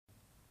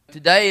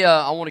Today,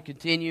 I want to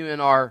continue in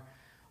our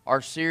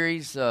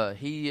series.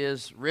 He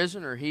is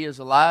risen, or He is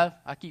alive.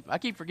 I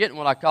keep forgetting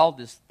what I called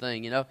this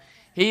thing.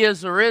 He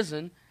is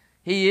arisen.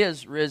 He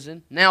is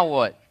risen. Now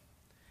what?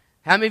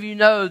 How many of you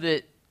know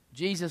that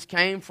Jesus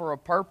came for a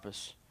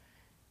purpose?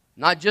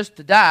 Not just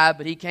to die,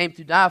 but He came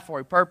to die for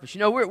a purpose.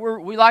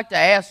 We like to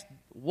ask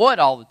what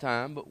all the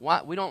time, but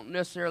why? We don't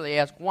necessarily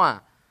ask why.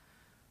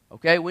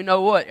 Okay, we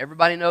know what.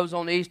 Everybody knows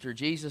on Easter,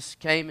 Jesus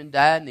came and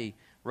died, and He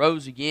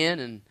rose again,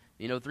 and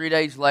 3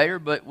 days later.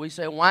 But we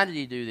say, why did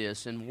He do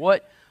this? And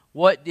what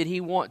did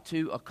He want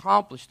to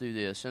accomplish through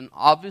this? And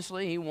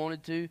obviously, He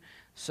wanted to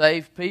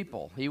save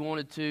people. He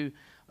wanted to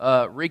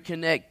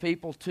reconnect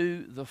people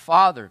to the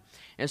Father.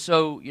 And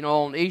so,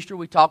 on Easter,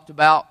 we talked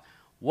about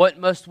what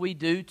must we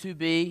do to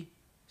be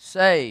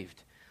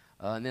saved.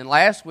 And then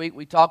last week,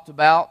 we talked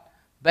about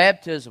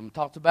baptism,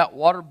 talked about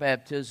water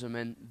baptism.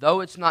 And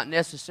though it's not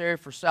necessary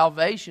for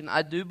salvation,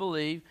 I do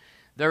believe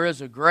there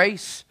is a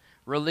grace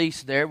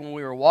released there when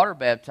we were water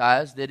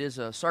baptized that is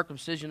a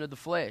circumcision of the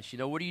flesh.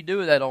 What do you do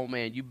with that old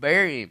man? You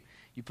bury him.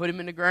 You put him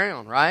in the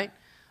ground, right?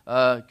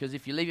 Because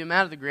if you leave him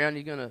out of the ground,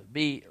 he's going to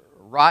be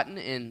rotten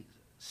and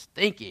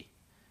stinky.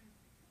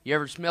 You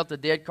ever smelt a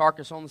dead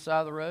carcass on the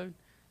side of the road?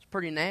 It's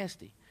pretty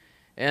nasty.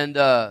 And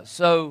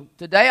so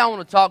today I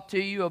want to talk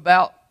to you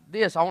about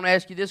this. I want to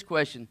ask you this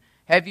question.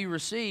 Have you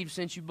received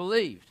since you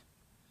believed?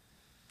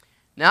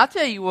 Now, I'll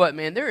tell you what,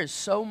 man, there is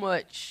so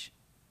much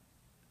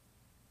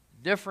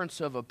difference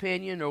of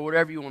opinion, or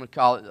whatever you want to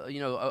call it,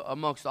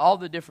 amongst all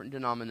the different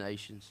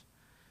denominations.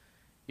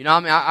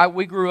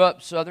 We grew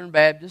up Southern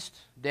Baptist.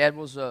 Dad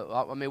was,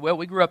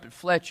 we grew up at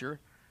Fletcher.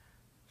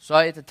 So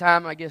at the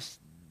time, I guess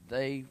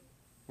they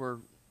were,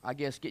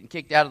 getting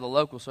kicked out of the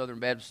local Southern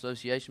Baptist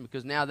Association,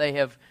 because now they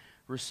have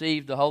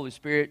received the Holy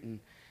Spirit and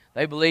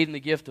they believe in the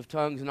gift of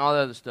tongues and all that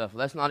other stuff. Well,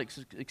 that's not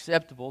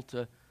acceptable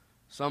to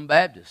some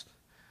Baptists,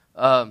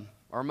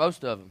 or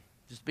most of them,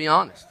 just be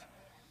honest.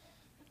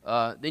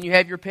 Then you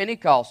have your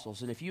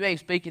Pentecostals, and if you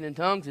ain't speaking in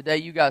tongues the day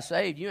you got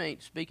saved,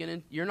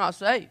 you're not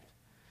saved.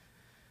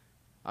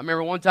 I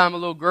remember one time a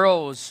little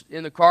girl was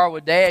in the car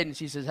with Dad, and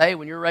she says, "Hey,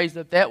 when you're raised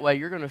up that way,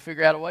 you're going to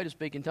figure out a way to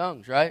speak in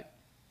tongues, right?"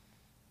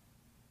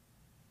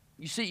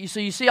 You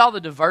see all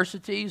the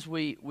diversities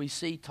we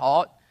see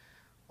taught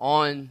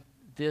on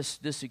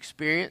this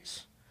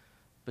experience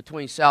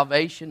between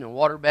salvation and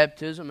water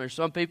baptism. There's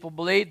some people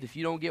believe if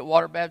you don't get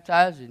water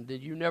baptized,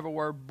 then you never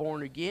were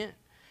born again.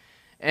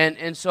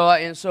 And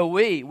so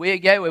we at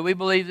Gateway, we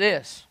believe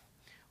this.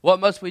 What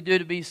must we do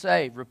to be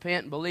saved?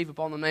 Repent and believe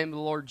upon the name of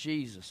the Lord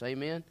Jesus.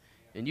 Amen.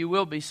 And you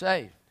will be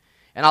saved.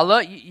 And I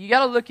love you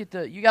got to look at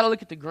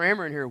the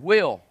grammar in here.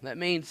 Will, that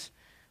means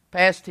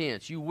past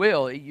tense. You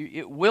will.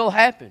 It will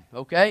happen.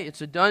 Okay?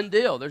 It's a done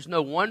deal. There's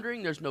no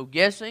wondering, there's no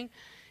guessing.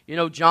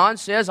 John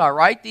says, "I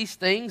write these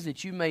things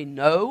that you may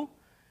know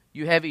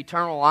you have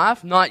eternal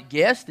life," not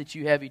guess that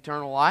you have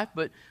eternal life.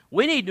 But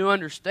we need to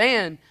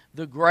understand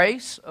the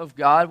grace of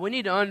God. We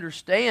need to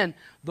understand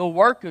the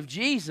work of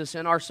Jesus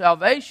in our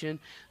salvation,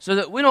 so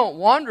that we don't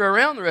wander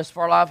around the rest of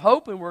our life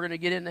hoping we're going to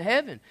get into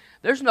heaven.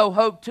 There's no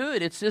hope to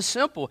it. It's this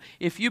simple.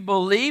 If you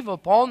believe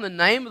upon the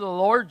name of the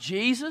Lord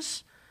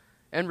Jesus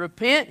and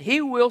repent, He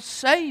will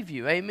save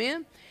you.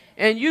 Amen?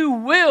 And you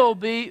will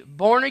be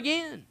born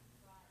again.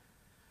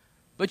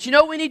 But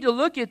we need to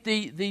look at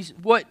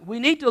we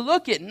need to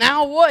look at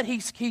now what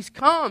He's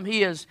come.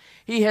 He has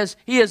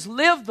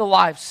lived the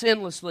life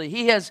sinlessly.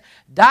 He has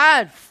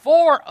died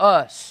for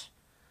us.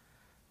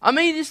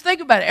 Just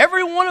think about it.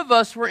 Every one of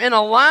us were in a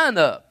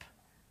lineup.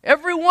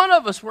 Every one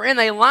of us were in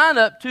a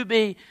lineup to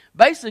be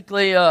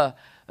basically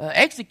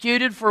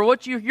executed for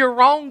what you're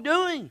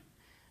wrongdoing.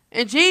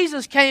 And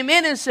Jesus came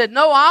in and said,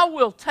 "No, I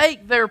will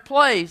take their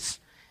place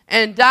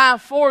and die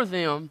for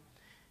them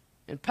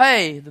and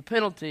pay the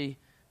penalty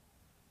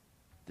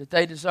that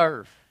they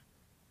deserve."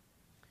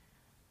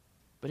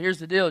 But here's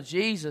the deal.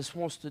 Jesus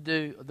wants to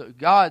do,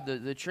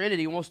 the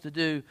Trinity wants to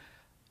do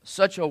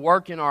such a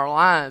work in our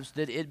lives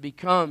that it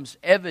becomes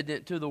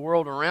evident to the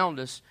world around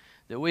us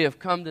that we have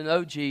come to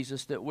know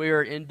Jesus, that we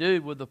are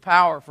endued with the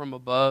power from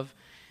above,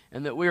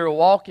 and that we are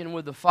walking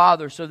with the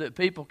Father, so that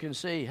people can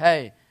see,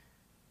 hey,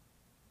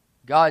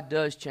 God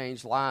does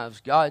change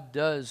lives. God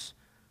does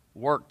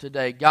work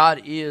today.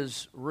 God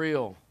is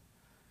real.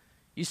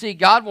 You see,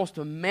 God wants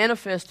to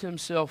manifest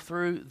Himself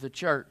through the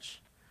church.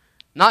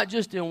 Not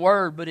just in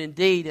word, but in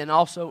deed, and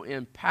also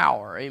in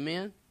power.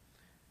 Amen?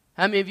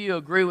 How many of you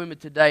agree with me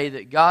today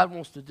that God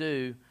wants to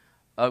do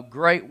a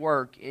great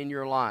work in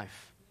your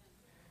life?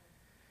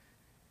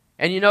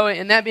 And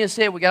and that being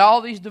said, we got all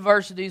these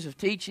diversities of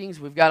teachings.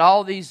 We've got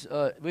all these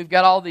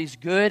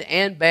good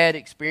and bad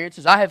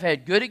experiences. I have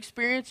had good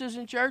experiences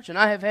in church, and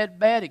I have had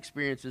bad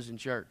experiences in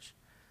church.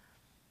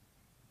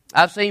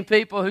 I've seen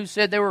people who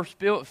said they were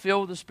filled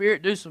with the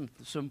Spirit do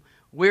some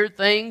weird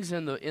things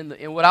in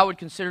what I would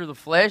consider the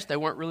flesh. They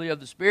weren't really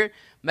of the Spirit.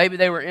 Maybe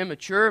they were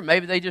immature.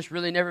 Maybe they just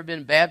really never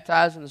been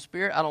baptized in the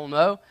Spirit. I don't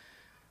know.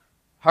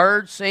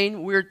 Heard,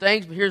 seen weird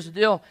things. But here's the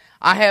deal.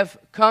 I have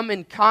come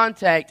in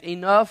contact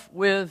enough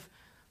with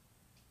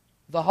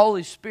the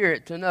Holy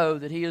Spirit to know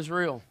that He is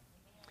real.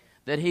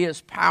 that He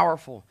is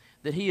powerful,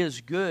 that He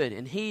is good,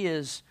 and He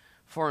is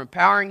for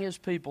empowering His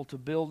people to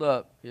build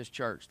up His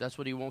church. That's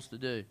what He wants to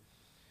do.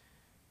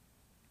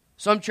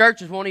 Some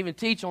churches won't even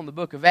teach on the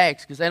book of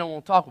Acts because they don't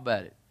want to talk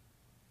about it.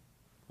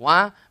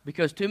 Why?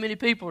 Because too many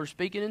people are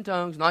speaking in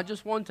tongues, not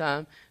just one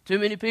time. Too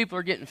many people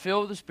are getting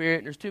filled with the Spirit,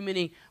 and there's too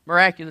many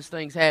miraculous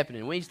things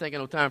happening. We just ain't got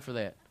no time for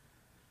that.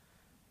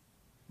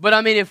 But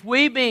I mean, if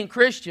we being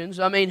Christians,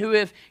 I mean, who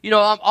if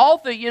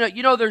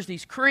there's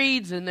these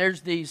creeds and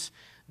there's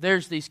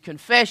these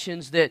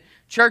confessions that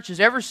churches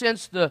ever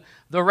since the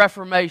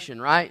Reformation,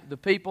 right? The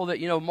people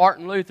that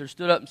Martin Luther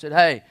stood up and said,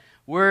 "Hey,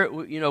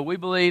 we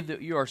believe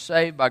that you are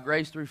saved by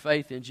grace through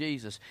faith in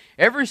Jesus."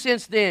 Ever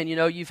since then,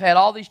 you've had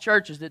all these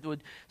churches that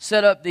would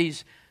set up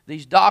these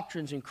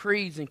doctrines and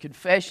creeds and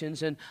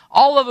confessions, and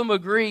all of them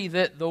agree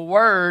that the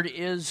Word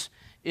is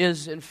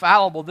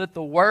infallible, that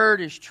the Word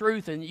is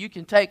truth, and you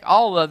can take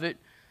all of it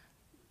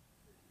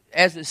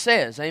as it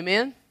says.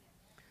 Amen?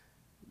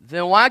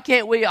 Then why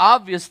can't we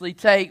obviously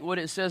take what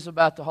it says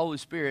about the Holy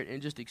Spirit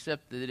and just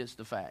accept that it's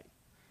the fact?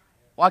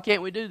 Why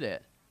can't we do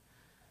that?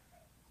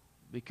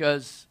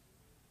 Because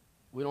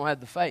we don't have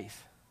the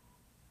faith.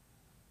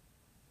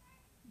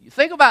 You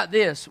think about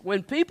this.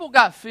 When people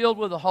got filled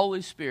with the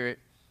Holy Spirit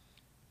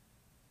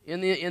in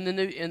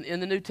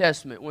the New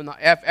Testament,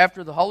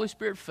 after the Holy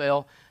Spirit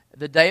fell,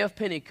 the day of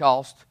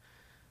Pentecost,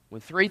 when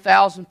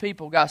 3,000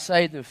 people got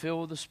saved and filled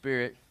with the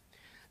Spirit,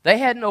 they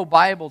had no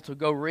Bible to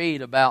go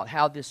read about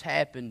how this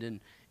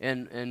happened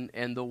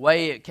and the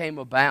way it came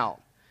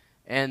about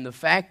and the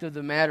fact of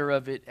the matter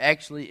of it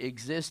actually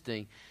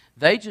existing.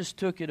 They just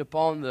took it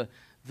upon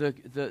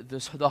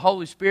the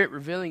Holy Spirit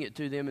revealing it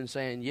to them and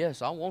saying,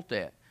 "Yes, I want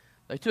that."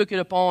 They took it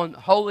upon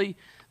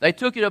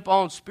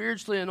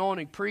spiritually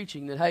anointing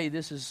preaching that, "Hey,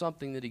 this is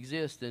something that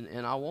exists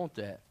and I want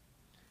that."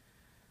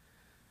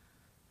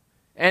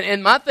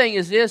 And my thing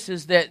is this,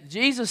 is that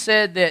Jesus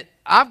said that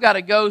I've got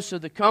to go so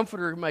the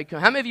Comforter may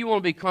come. How many of you want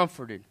to be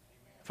comforted?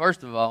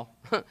 First of all,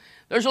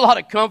 there's a lot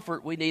of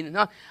comfort we need.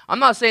 Now, I'm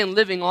not saying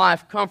living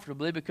life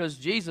comfortably, because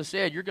Jesus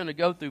said you're going to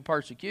go through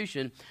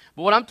persecution.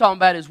 But what I'm talking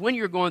about is when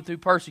you're going through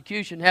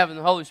persecution, having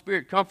the Holy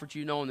Spirit comfort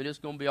you, knowing that it's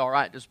going to be all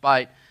right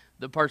despite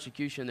the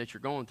persecution that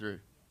you're going through.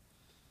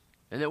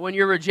 And that when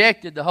you're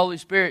rejected, the Holy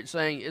Spirit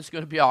saying it's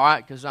going to be all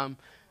right because I'm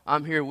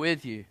here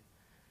with you.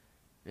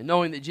 And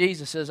knowing that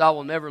Jesus says, "I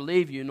will never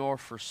leave you nor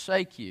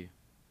forsake you."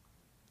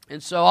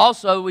 And so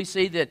also we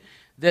see that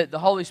the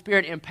Holy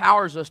Spirit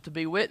empowers us to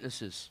be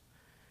witnesses.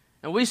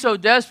 And we so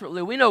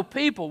desperately, we know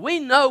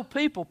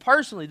people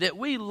personally that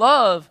we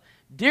love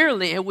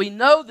dearly, and we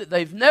know that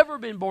they've never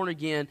been born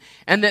again,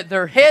 and that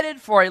they're headed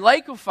for a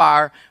lake of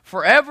fire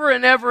forever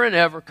and ever and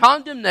ever,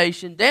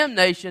 condemnation,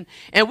 damnation,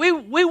 and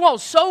we want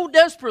so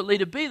desperately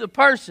to be the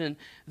person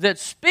that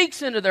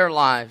speaks into their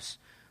lives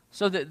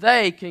so that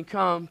they can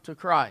come to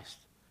Christ.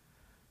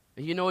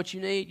 And you know what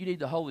you need? You need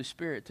the Holy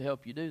Spirit to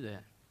help you do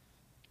that.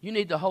 You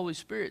need the Holy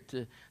Spirit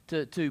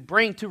to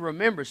bring to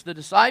remembrance. The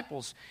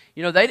disciples,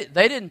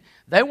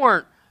 they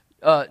weren't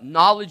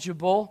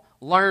knowledgeable,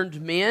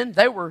 learned men.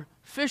 They were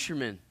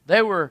fishermen.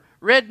 They were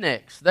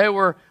rednecks. They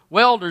were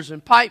welders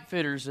and pipe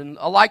fitters, and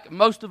like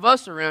most of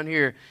us around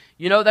here.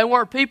 They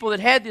weren't people that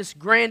had this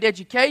grand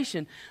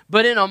education,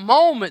 but in a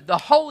moment, the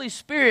Holy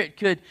Spirit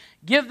could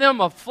give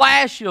them a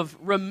flash of,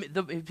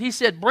 He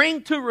said,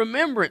 bring to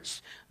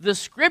remembrance the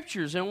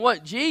Scriptures and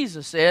what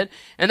Jesus said,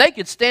 and they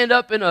could stand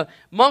up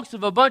amongst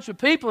of a bunch of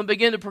people and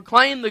begin to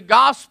proclaim the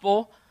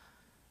gospel,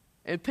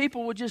 and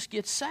people would just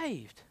get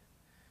saved.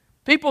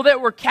 People that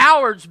were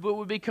cowards but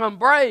would become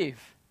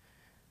brave.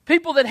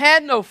 People that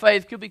had no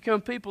faith could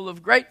become people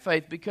of great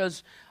faith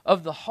because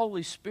of the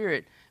Holy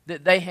Spirit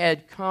that they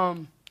had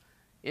come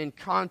in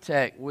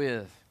contact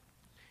with.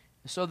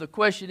 So the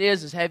question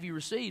is have you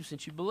received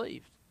since you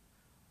believed?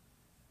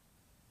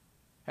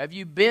 Have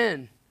you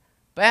been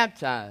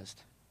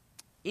baptized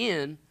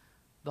in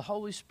the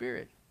Holy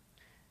Spirit?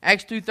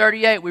 Acts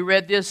 2:38, we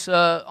read this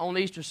on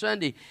Easter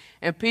Sunday.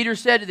 And Peter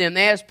said to them,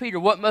 they asked Peter,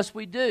 "What must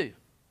we do?"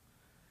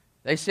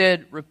 They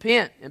said,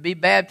 "Repent and be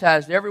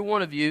baptized, every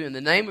one of you, in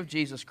the name of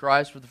Jesus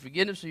Christ for the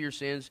forgiveness of your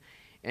sins,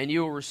 and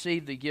you will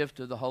receive the gift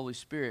of the Holy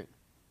Spirit."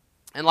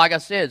 And like I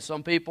said,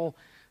 some people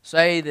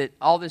say that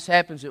all this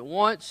happens at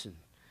once, and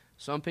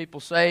some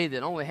people say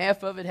that only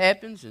half of it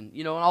happens, and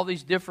and all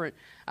these different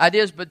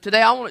ideas. But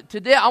today I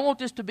want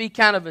this to be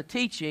kind of a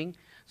teaching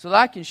so that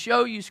I can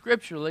show you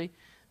scripturally.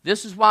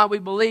 This is why we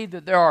believe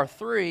that there are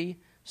 3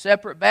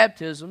 separate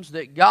baptisms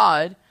that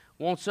God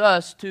wants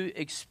us to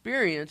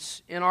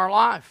experience in our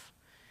life.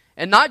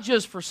 And not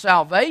just for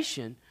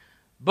salvation,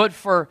 but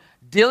for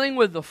dealing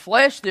with the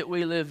flesh that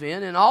we live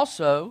in, and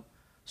also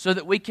so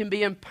that we can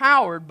be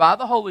empowered by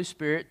the Holy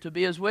Spirit to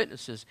be His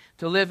witnesses,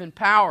 to live in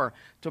power,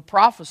 to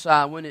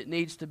prophesy when it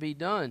needs to be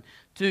done,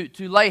 to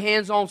lay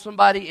hands on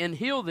somebody and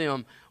heal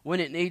them when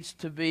it needs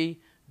to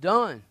be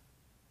done,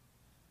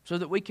 so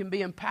that we can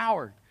be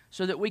empowered,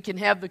 so that we can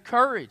have the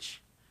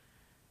courage.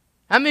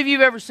 How many of you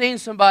have ever seen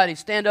somebody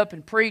stand up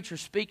and preach or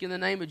speak in the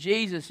name of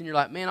Jesus, and you're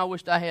like, "Man, I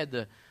wished I had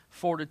the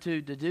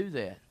fortitude to do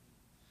that"?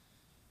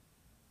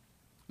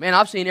 Man,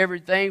 I've seen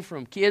everything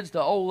from kids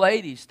to old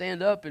ladies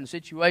stand up in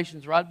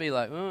situations where I'd be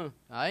like,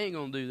 I ain't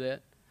going to do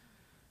that.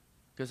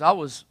 Because I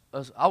was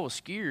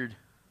scared.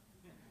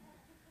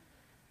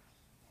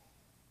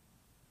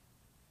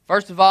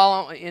 First of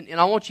all, and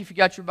I want you, if you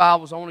got your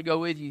Bibles, I want to go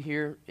with you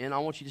here, and I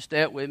want you to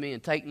stay up with me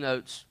and take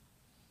notes.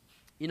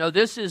 You know,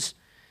 this is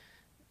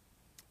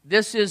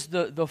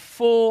the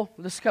full,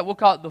 we'll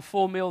call it the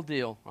full meal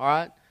deal, all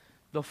right?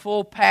 The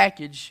full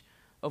package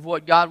of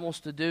what God wants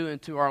to do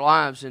into our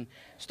lives. And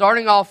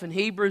starting off in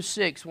Hebrews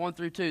 6, 1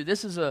 through 2,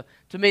 to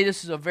me,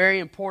 this is a very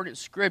important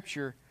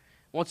scripture.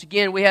 Once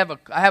again,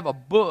 I have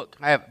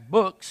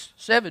books,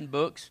 7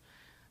 books,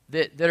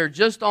 that are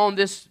just on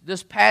this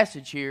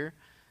passage here,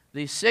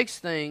 these 6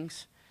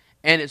 things,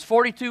 and it's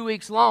 42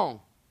 weeks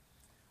long.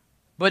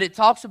 But it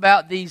talks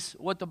about these,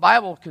 what the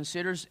Bible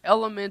considers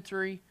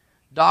elementary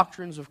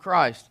doctrines of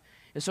Christ.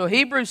 And so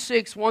Hebrews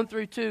 6, 1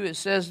 through 2, it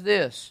says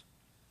this: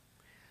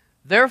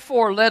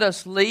 Therefore let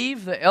us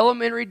leave the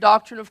elementary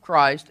doctrine of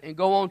Christ and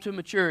go on to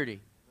maturity.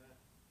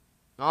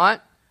 All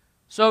right?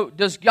 So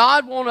does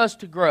God want us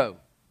to grow?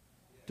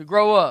 To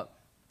grow up?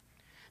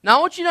 Now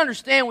I want you to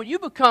understand, when you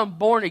become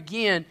born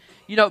again,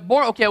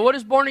 what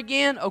is born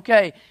again?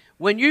 Okay,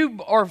 when you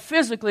are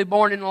physically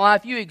born into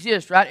life, you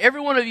exist, right?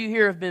 Every one of you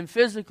here have been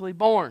physically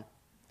born.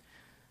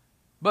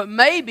 But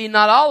maybe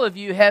not all of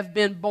you have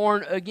been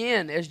born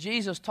again, as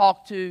Jesus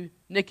talked to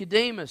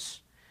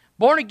Nicodemus.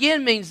 Born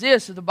again means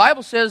this: the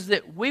Bible says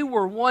that we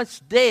were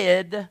once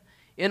dead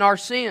in our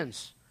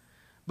sins.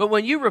 But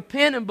when you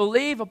repent and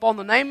believe upon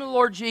the name of the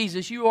Lord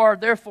Jesus, you are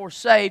therefore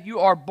saved. You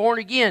are born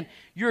again.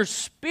 Your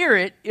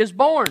spirit is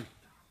born.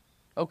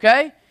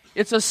 Okay?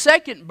 It's a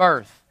second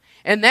birth.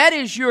 And that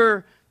is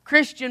your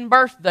Christian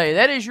birthday.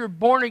 That is your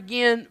born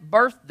again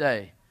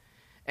birthday.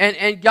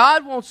 And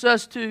God wants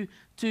us to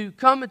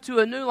come into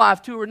a new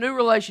life, to a new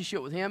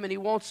relationship with Him, and He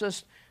wants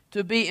us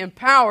to be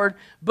empowered.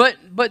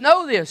 But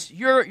know this,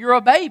 you're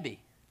a baby.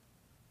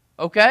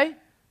 Okay?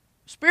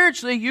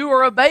 Spiritually, you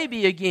are a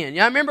baby again.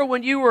 I remember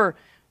when you were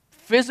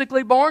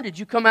physically born, did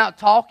you come out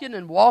talking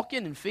and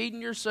walking and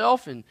feeding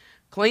yourself and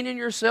cleaning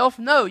yourself?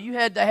 No, you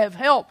had to have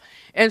help.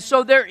 And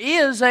so there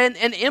is an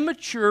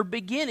immature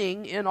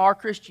beginning in our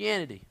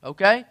Christianity,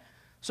 okay?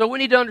 So we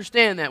need to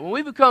understand that. When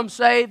we become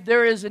saved,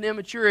 there is an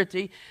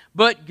immaturity,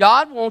 but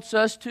God wants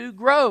us to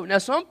grow. Now,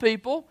 some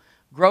people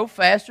grow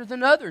faster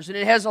than others, and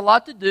it has a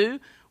lot to do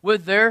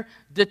with their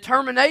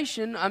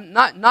determination,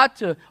 not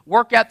to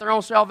work out their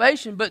own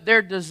salvation, but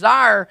their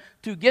desire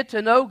to get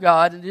to know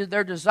God, and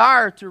their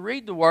desire to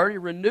read the Word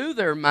and renew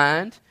their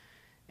mind,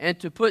 and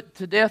to put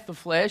to death the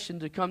flesh and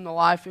to come to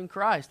life in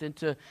Christ, and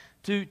to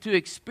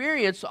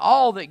experience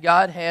all that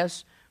God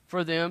has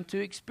for them to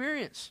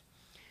experience.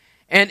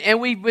 And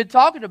we've been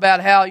talking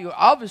about how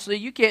obviously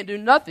you can't do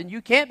nothing. You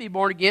can't be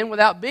born again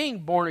without being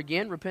born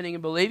again, repenting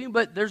and believing.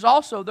 But there's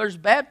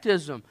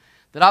baptism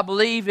that I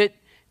believe it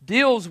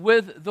deals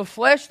with the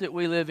flesh that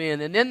we live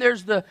in. And then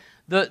there's the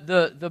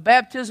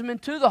baptism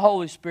into the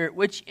Holy Spirit,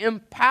 which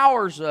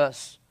empowers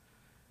us.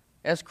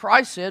 As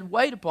Christ said,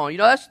 wait upon.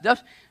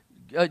 That's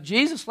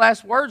Jesus'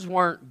 last words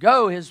weren't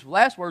go. His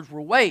last words were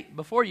wait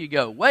before you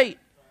go. Wait.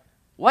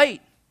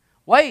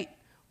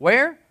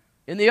 Where?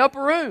 In the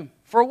upper room.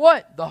 For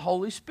what? The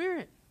Holy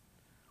Spirit.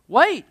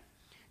 Wait.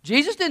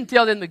 Jesus didn't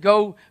tell them to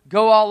go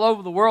all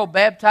over the world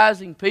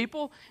baptizing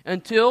people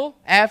until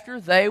after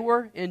they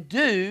were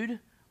endued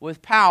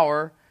with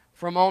power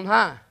from on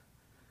high.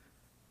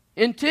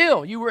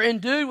 Until you were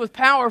endued with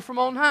power from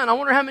on high. And I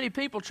wonder how many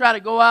people try to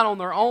go out on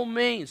their own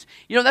means.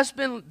 That's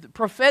been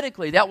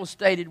prophetically, that was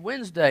stated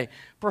Wednesday.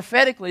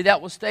 Prophetically,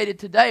 that was stated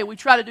today. We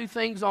try to do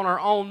things on our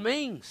own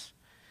means.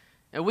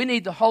 And we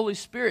need the Holy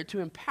Spirit to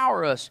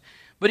empower us.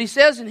 But he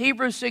says in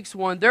Hebrews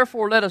 6:1,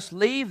 Therefore let us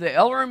leave the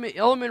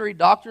elementary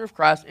doctrine of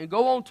Christ and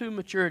go on to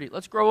maturity.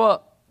 Let's grow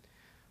up.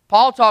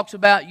 Paul talks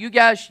about you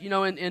guys,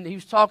 and he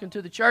was talking to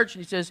the church,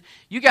 and he says,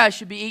 you guys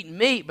should be eating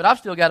meat, but I've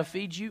still got to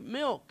feed you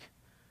milk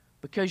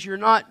because you're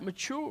not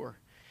mature.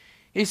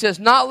 He says,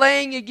 not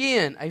laying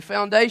again a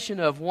foundation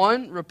of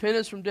 1,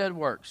 repentance from dead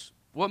works.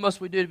 What must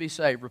we do to be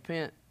saved?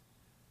 Repent.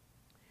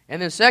 And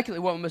then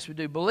secondly, what must we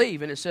do?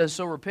 Believe. And it says,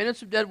 so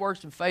repentance of dead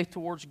works and faith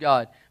towards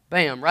God.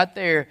 Bam, right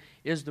there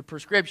is the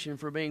prescription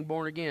for being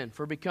born again,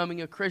 for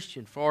becoming a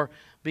Christian, for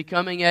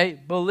becoming a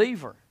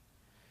believer.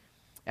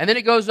 And then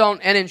it goes on,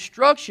 an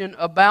instruction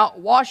about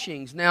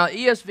washings. Now,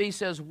 ESV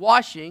says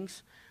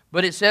washings,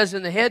 but it says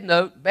in the head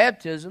note,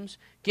 baptisms.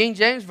 King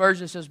James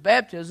Version says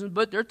baptisms,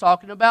 but they're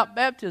talking about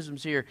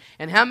baptisms here.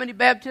 And how many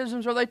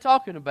baptisms are they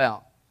talking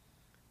about?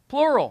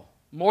 Plural,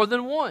 more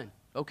than one,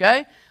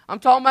 okay? I'm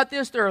talking about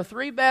this. There are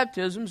 3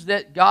 baptisms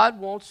that God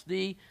wants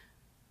the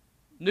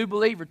new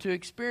believer to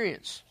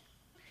experience.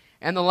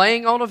 And the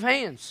laying on of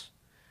hands.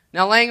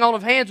 Now, laying on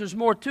of hands, there's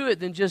more to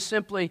it than just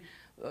simply,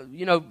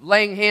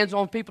 laying hands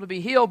on people to be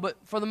healed. But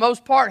for the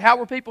most part, how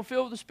were people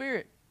filled with the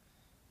Spirit?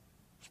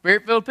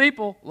 Spirit-filled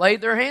people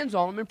laid their hands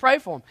on them and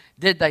prayed for them.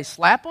 Did they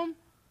slap them?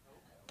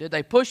 Did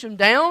they push them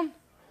down?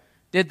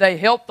 Did they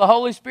help the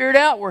Holy Spirit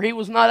out where He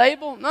was not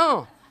able?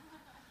 No.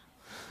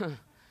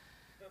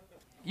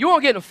 You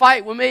won't get in a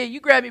fight with me. You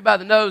grab me by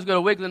the nose, go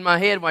to wiggling my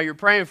head while you're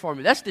praying for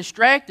me. That's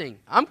distracting.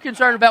 I'm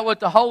concerned about what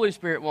the Holy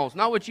Spirit wants,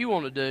 not what you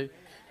want to do.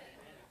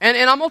 And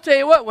I'm going to tell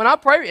you what, when I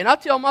pray, and I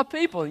tell my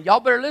people, and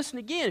y'all better listen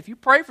again, if you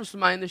pray for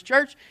somebody in this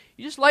church,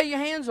 you just lay your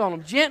hands on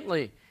them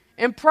gently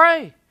and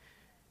pray.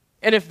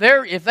 And if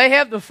they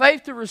have the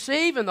faith to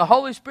receive and the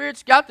Holy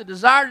Spirit's got the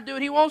desire to do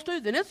what He wants to,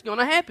 then it's going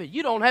to happen.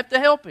 You don't have to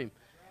help Him.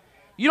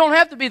 You don't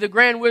have to be the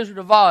Grand Wizard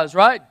of Oz,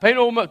 right? Pay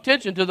no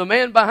attention to the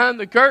man behind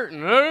the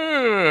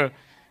curtain.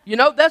 You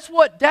know, this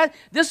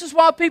is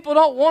why people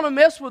don't want to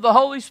mess with the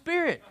Holy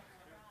Spirit.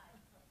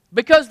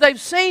 Because they've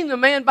seen the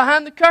man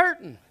behind the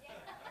curtain.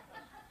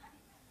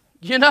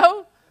 You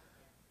know?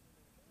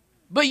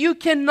 But you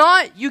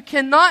cannot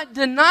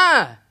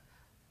deny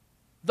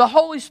the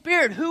Holy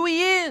Spirit, who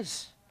He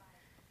is.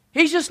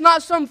 He's just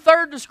not some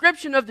third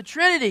description of the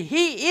Trinity.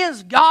 He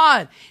is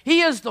God. He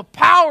is the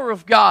power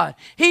of God.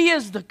 He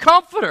is the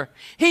comforter.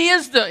 He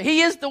is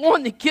the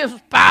one that gives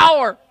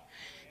power.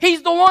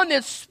 He's the one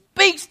that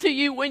speaks to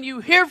you when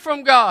you hear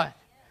from God.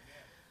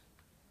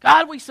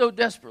 God, we so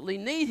desperately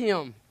need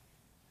Him.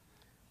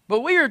 But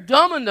we are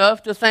dumb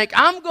enough to think,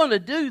 I'm going to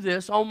do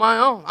this on my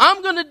own.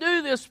 I'm going to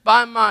do this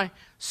by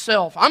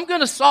myself. I'm going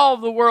to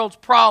solve the world's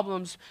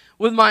problems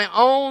with my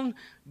own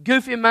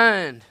goofy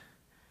mind.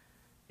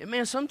 And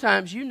man,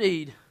 sometimes you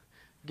need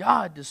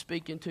God to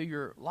speak into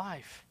your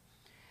life.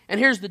 And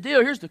here's the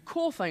deal. Here's the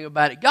cool thing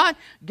about it. God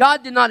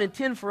did not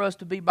intend for us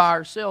to be by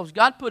ourselves.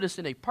 God put us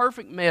in a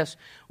perfect mess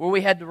where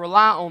we had to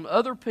rely on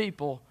other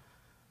people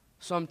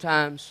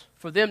sometimes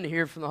for them to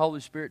hear from the Holy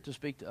Spirit to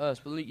speak to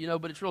us. But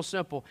it's real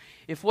simple.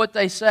 If what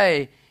they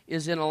say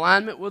is in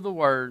alignment with the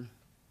Word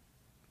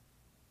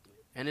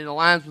and it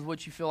aligns with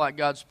what you feel like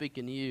God's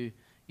speaking to you,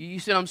 you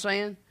see what I'm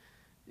saying?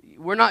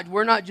 We're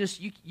not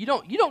just you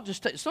don't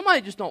just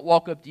somebody just don't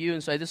walk up to you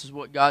and say this is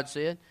what God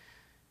said.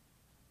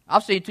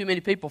 I've seen too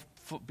many people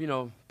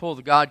pull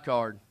the God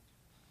card.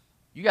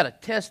 You got to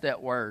test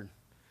that word.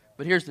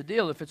 But here's the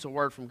deal: if it's a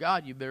word from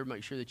God, you better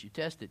make sure that you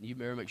test it, and you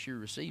better make sure you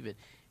receive it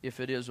if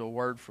it is a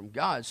word from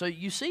God. So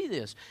you see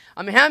this.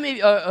 I mean, how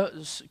many?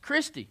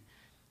 Christy,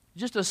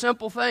 just a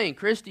simple thing.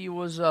 Christy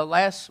was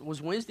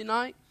Wednesday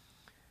night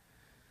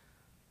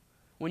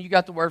when you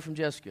got the word from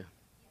Jessica.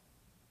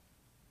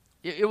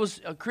 It was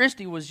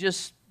Christy was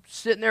just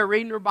sitting there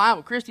reading her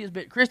Bible. Christy's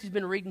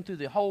been reading through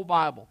the whole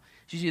Bible.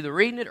 She's either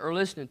reading it or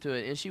listening to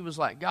it, and she was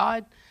like,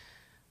 "God,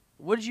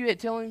 what did you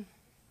tell Him?"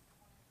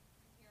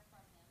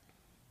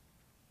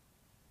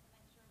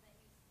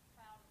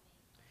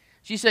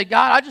 She said,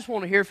 "God, I just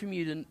want to hear from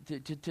you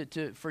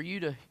for you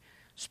to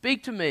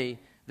speak to me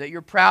that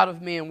you're proud of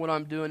me and what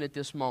I'm doing at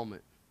this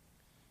moment."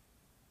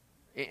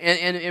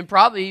 And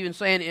probably even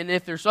saying, and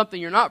if there's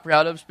something you're not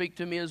proud of, speak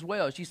to me as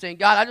well. She's saying,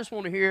 God, I just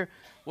want to hear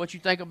what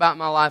you think about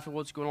my life and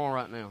what's going on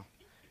right now.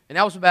 And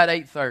that was about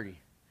 8:30.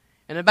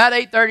 And about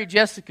 8:30,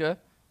 Jessica,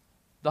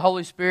 the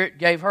Holy Spirit,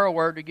 gave her a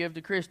word to give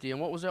to Christy.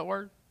 And what was that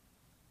word?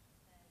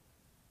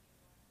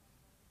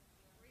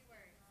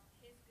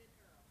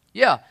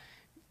 Yeah.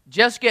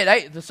 Jessica,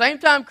 at the same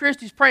time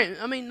Christy's praying,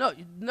 I mean,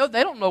 no,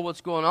 they don't know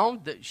what's going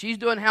on. She's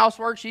doing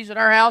housework, she's at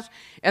her house,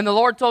 and the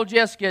Lord told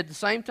Jessica at the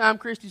same time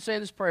Christy's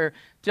saying this prayer,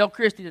 tell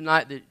Christy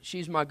tonight that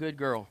she's my good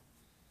girl.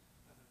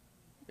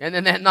 And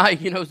then that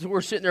night, we're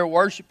sitting there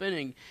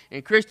worshiping,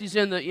 and Christy's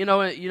in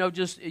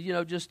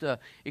the,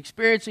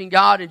 experiencing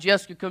God, and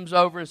Jessica comes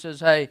over and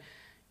says, hey,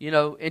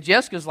 and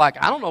Jessica's like,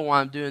 I don't know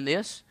why I'm doing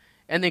this.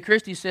 And then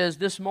Christy says,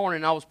 this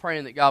morning I was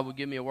praying that God would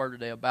give me a word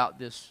today about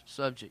this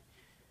subject.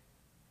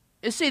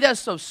 And see, that's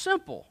so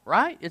simple,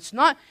 right? It's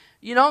not,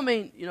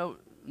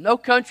 no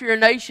country or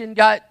nation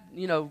got,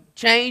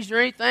 changed or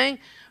anything.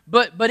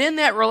 But in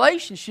that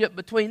relationship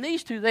between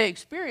these two, they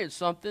experienced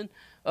something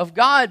of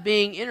God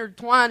being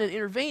intertwined and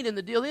intervened. And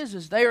the deal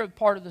is they are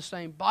part of the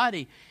same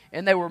body.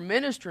 And they were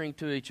ministering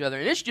to each other.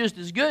 And it's just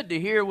as good to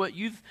hear what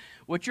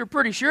you're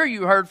pretty sure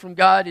you heard from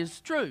God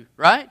is true,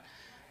 right?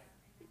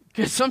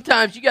 Because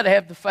sometimes you got to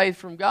have the faith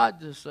from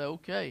God to say,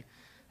 okay,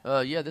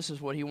 this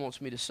is what He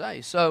wants me to say.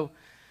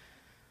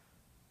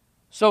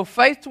 So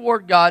faith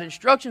toward God,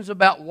 instructions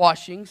about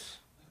washings,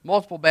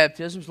 multiple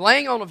baptisms,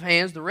 laying on of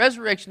hands, the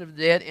resurrection of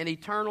the dead, and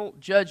eternal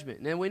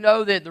judgment. And we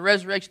know that the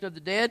resurrection of the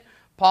dead,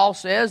 Paul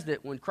says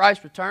that when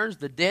Christ returns,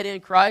 the dead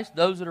in Christ,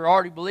 those that are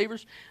already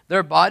believers,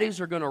 their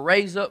bodies are going to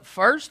raise up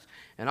first,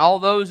 and all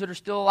those that are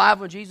still alive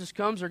when Jesus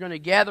comes are going to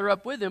gather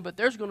up with Him, but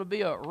there's going to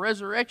be a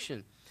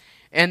resurrection.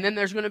 And then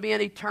there's going to be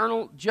an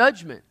eternal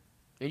judgment.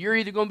 And you're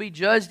either going to be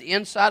judged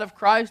inside of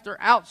Christ or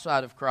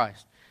outside of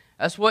Christ.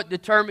 That's what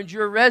determines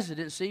your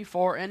residency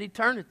for an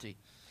eternity.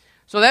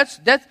 So that's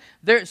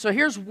there. So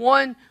here's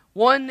one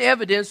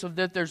evidence of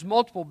that there's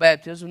multiple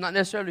baptisms, not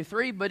necessarily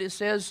three, but it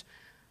says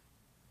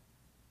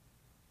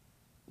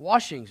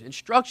washings,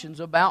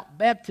 instructions about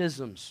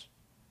baptisms.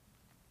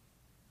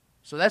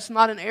 So that's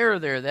not an error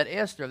there, that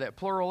S there, that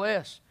plural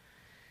S.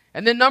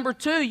 And then number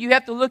two, you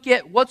have to look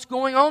at what's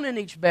going on in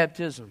each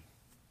baptism.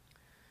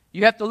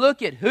 You have to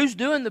look at who's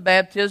doing the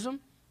baptism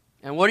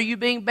and what are you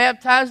being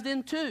baptized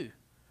into.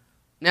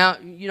 Now,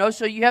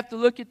 so you have to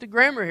look at the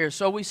grammar here.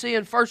 So we see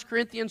in 1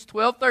 Corinthians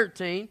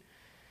 12:13,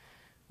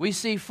 we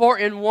see, for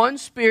in one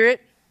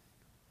Spirit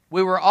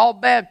we were all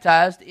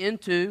baptized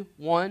into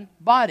one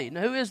body.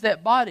 Now, who is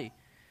that body?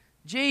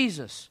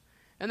 Jesus.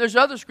 And there's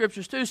other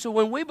scriptures too. So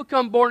when we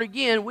become born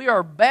again, we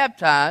are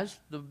baptized,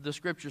 the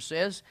scripture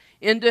says,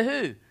 into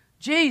who?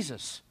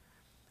 Jesus.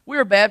 We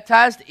are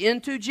baptized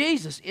into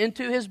Jesus,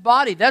 into His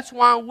body. That's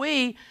why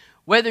we,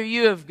 whether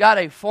you have got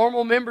a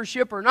formal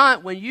membership or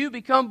not, when you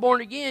become born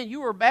again,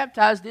 you are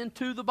baptized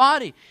into the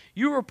body.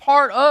 You are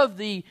part of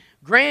the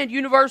grand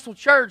universal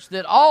church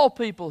that all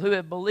people who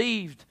have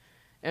believed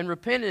and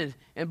repented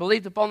and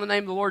believed upon the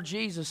name of the Lord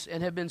Jesus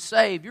and have been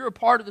saved, you're a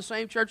part of the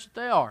same church that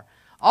they are.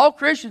 All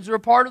Christians are a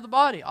part of the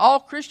body. All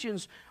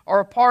Christians are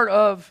a part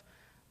of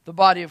the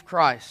body of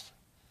Christ.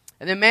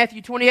 And then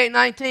Matthew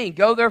 28:19,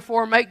 go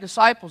therefore and make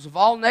disciples of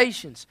all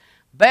nations,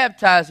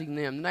 baptizing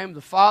them in the name of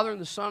the Father and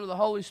the Son and the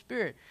Holy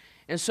Spirit.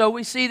 And so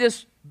we see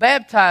this,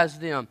 baptize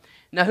them.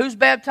 Now who's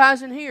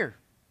baptizing here?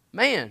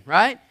 Man,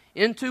 right?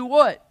 Into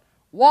what?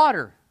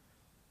 Water.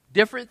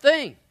 Different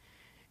thing.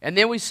 And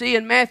then we see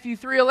in Matthew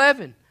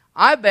 3:11,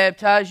 I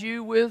baptize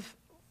you with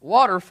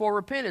water for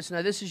repentance.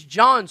 Now this is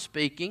John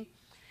speaking.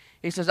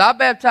 He says, I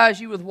baptize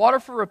you with water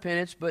for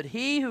repentance, but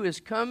he who is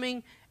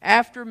coming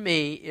after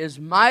me is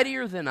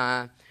mightier than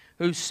I,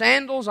 whose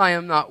sandals I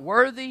am not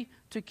worthy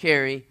to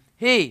carry.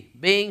 He,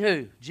 being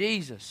who?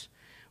 Jesus,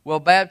 will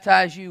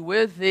baptize you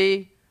with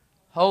the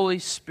Holy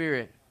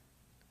Spirit.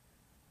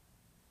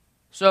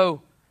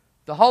 So,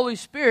 the Holy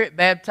Spirit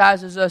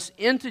baptizes us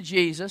into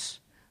Jesus,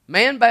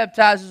 man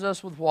baptizes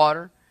us with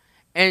water,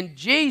 and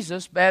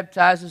Jesus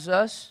baptizes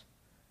us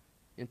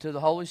into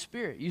the Holy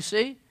Spirit. You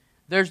see?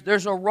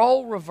 There's a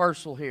role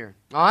reversal here,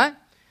 all right?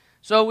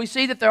 So we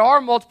see that there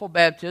are multiple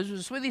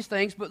baptisms with these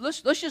things, but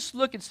let's just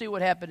look and see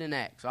what happened in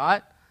Acts, all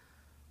right?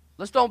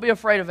 Let's don't be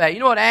afraid of that.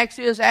 You know what Acts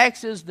is?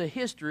 Acts is the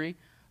history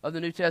of the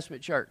New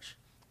Testament church.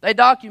 They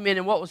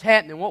documented what was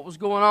happening, what was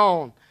going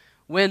on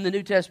when the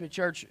New Testament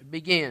church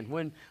began,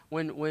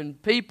 when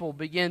people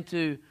began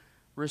to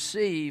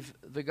receive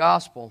the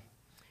gospel,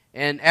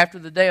 and after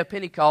the day of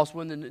Pentecost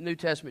when the New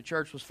Testament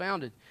church was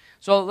founded.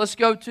 So let's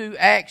go to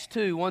Acts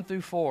 2, 1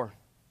 through 4.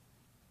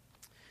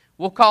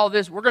 We're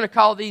going to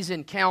call these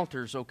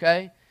encounters,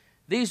 okay?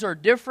 These are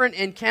different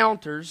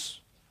encounters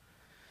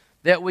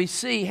that we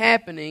see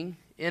happening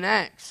in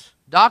Acts.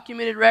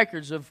 Documented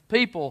records of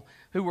people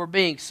who were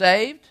being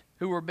saved,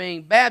 who were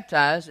being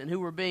baptized, and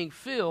who were being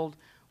filled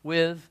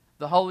with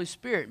the Holy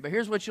Spirit. But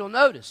here's what you'll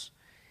notice.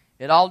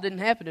 It all didn't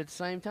happen at the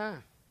same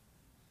time.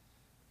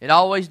 It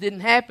always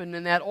didn't happen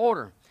in that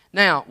order.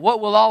 Now,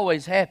 what will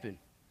always happen?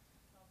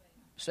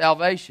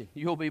 Salvation.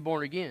 You'll be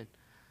born again.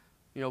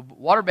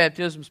 Water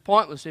baptism is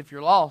pointless if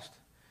you're lost,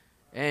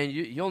 and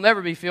you'll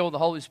never be filled with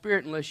the Holy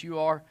Spirit unless you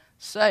are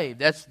saved.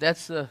 That's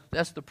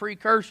the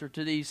precursor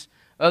to these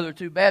other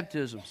two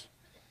baptisms.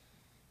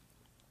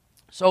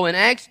 So in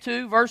Acts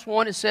 2, verse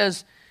 1, it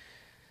says,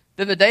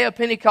 then the day of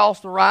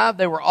Pentecost arrived,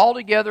 they were all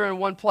together in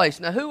one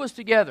place. Now, who was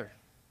together?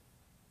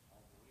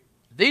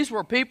 These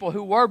were people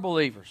who were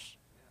believers.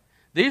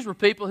 These were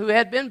people who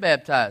had been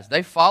baptized.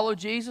 They followed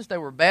Jesus. They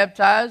were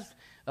baptized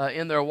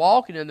in their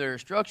walk and in their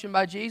instruction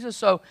by Jesus.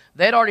 So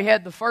they'd already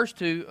had the first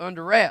two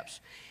under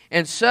wraps.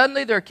 And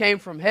suddenly there came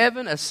from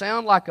heaven a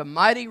sound like a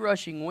mighty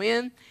rushing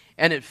wind,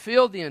 and it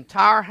filled the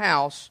entire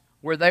house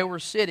where they were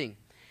sitting.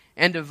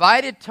 And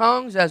divided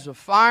tongues as of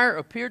fire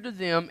appeared to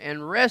them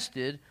and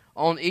rested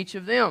on each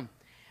of them.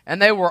 And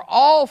they were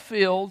all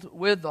filled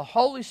with the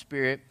Holy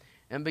Spirit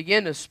and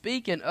began to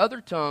speak in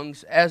other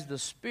tongues as the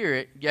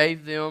Spirit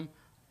gave them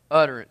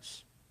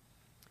utterance.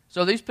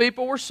 So these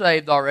people were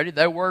saved already.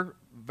 They were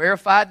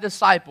verified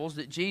disciples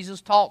that Jesus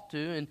talked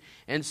to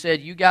and said,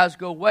 you guys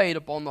go wait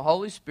upon the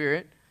Holy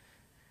Spirit.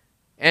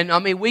 And I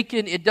mean,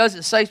 it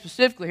doesn't say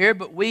specifically here,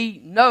 but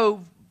we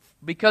know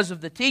because of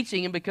the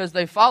teaching and because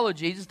they followed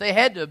Jesus, they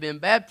had to have been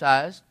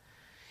baptized.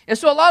 And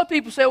so a lot of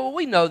people say, well,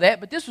 we know that,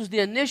 but this was the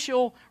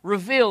initial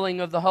revealing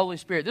of the Holy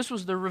Spirit. This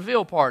was the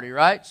reveal party,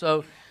 right?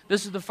 So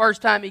this is the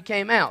first time He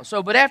came out.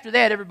 But after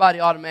that,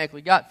 everybody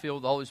automatically got filled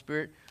with the Holy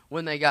Spirit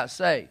when they got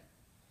saved.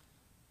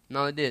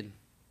 No, they didn't.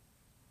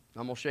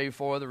 I'm going to show you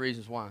 4 other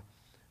reasons why.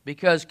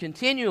 Because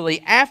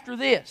continually after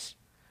this,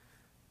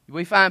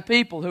 we find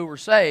people who were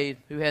saved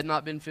who had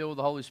not been filled with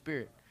the Holy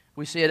Spirit.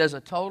 We see it as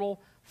a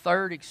total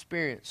third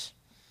experience.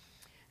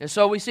 And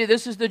so we see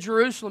this is the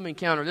Jerusalem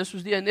encounter. This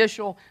was the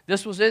initial,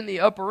 this was in the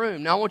upper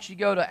room. Now I want you to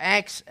go to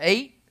Acts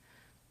 8,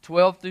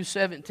 12 through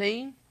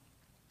 17.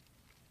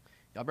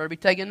 Y'all better be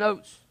taking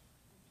notes.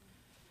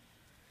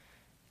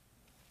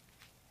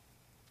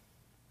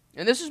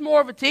 And this is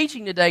more of a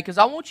teaching today because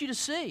I want you to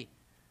see.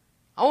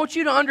 I want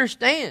you to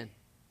understand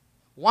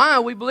why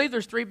we believe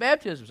there's 3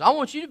 baptisms. I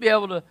want you to be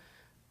able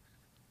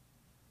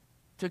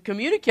to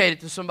communicate it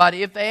to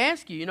somebody if they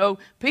ask you.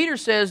 Peter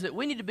says that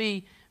we need to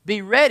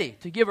be ready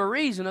to give a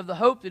reason of the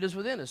hope that is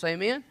within us.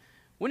 Amen?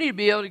 We need to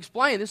be able to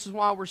explain this is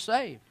why we're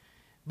saved.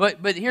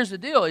 But here's the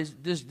deal.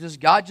 Does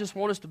God just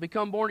want us to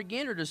become born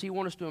again, or does He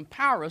want us to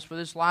empower us for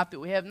this life that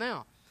we have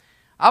now?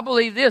 I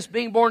believe this,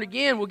 being born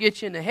again will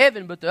get you into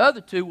heaven, but the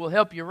other two will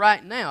help you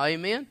right now.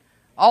 Amen?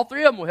 All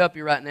three of them will help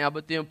you right now,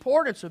 but the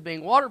importance of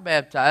being water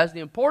baptized,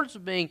 the importance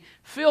of being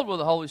filled with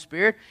the Holy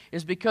Spirit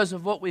is because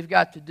of what we've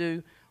got to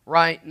do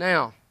right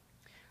now.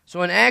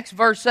 So in Acts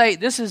verse 8,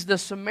 this is the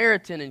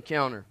Samaritan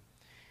encounter.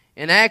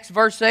 In Acts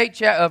verse 8,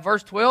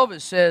 verse 12,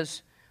 it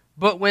says,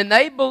 "But when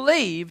they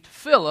believed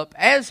Philip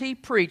as he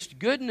preached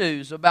good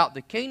news about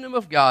the kingdom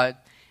of God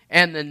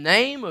and the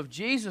name of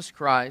Jesus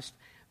Christ,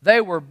 they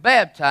were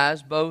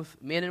baptized, both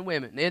men and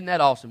women." Isn't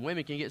that awesome?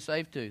 Women can get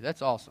saved too.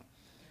 That's awesome.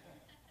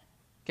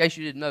 In case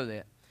you didn't know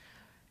that.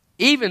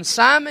 "Even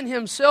Simon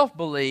himself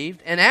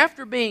believed, and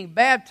after being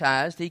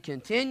baptized, he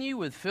continued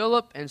with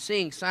Philip, and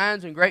seeing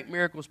signs and great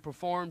miracles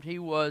performed, he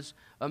was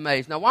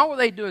amazed." Now, why were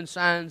they doing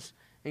signs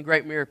and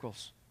great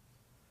miracles?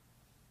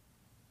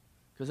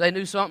 Because they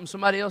knew something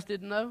somebody else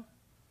didn't know?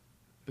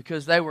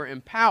 Because they were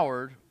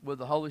empowered with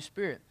the Holy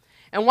Spirit.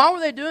 And why were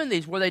they doing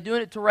these? Were they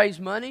doing it to raise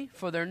money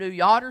for their new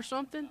yacht or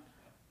something?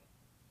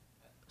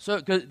 So,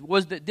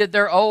 did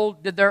their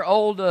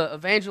old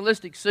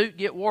evangelistic suit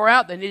get wore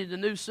out? They needed a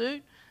new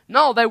suit?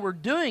 No, they were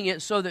doing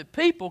it so that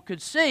people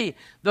could see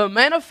the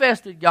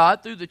manifested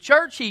God through the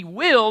church He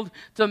willed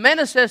to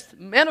manifest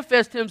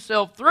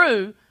Himself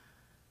through,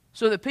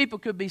 so that people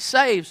could be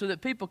saved, so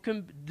that people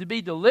could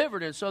be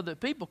delivered, and so that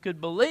people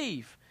could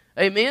believe.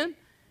 Amen?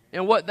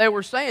 And what they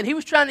were saying. He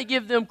was trying to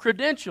give them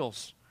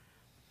credentials.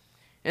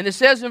 And it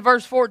says in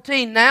verse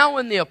 14, "Now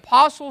when the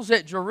apostles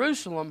at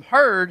Jerusalem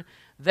heard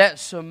that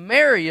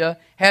Samaria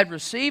had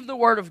received the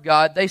word of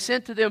God, they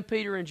sent to them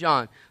Peter and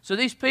John." So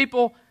these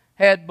people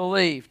had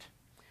believed,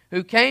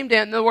 who came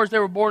down, in other words, they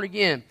were born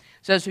again.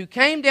 It says, "Who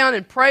came down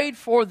and prayed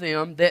for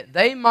them that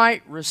they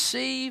might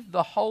receive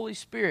the Holy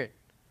Spirit.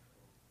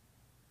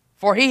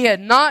 For He had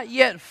not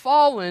yet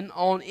fallen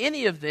on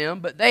any of them,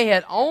 but they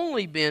had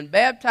only been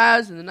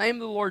baptized in the name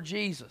of the Lord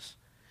Jesus."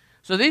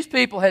 So these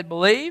people had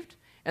believed,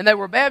 and they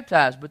were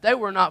baptized, but they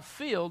were not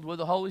filled with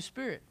the Holy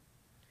Spirit.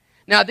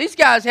 Now, these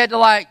guys had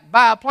to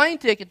buy a plane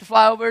ticket to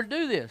fly over to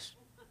do this.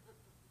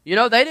 They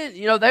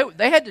didn't.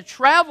 They had to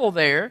travel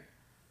there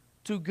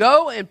to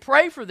go and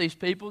pray for these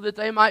people that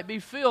they might be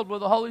filled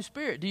with the Holy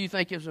Spirit. Do you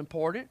think it was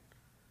important?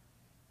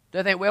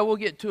 They think, well, we'll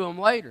get to them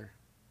later.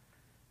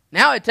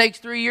 Now it takes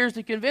 3 years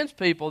to convince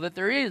people that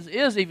there is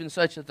even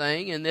such a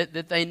thing, and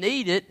that they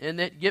need it,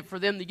 and for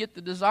them to get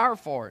the desire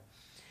for it.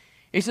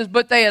 He says,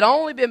 "But they had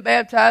only been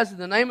baptized in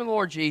the name of the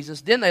Lord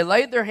Jesus. Then they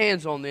laid their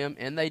hands on them,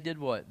 and they did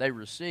what? They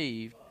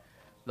received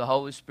the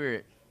Holy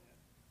Spirit."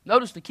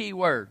 Notice the key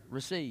word,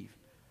 receive.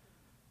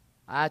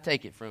 I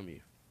take it from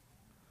you.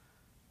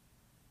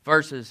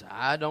 Versus,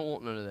 I don't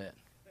want none of that.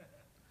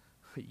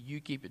 You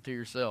keep it to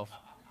yourself.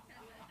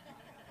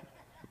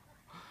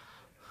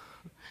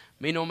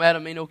 Me no matter,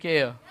 me no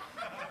care.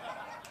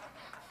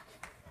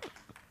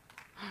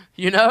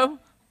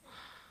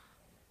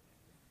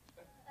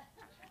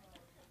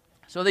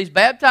 So these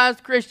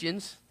baptized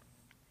Christians,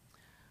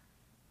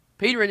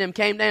 Peter and them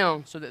came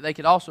down so that they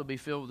could also be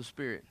filled with the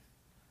Spirit.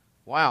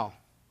 Wow.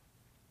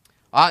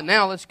 All right,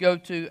 now let's go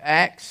to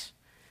Acts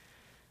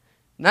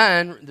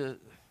 9, the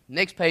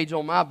next page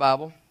on my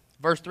Bible,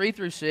 verse 3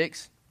 through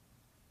 6.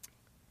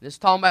 This is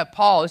talking about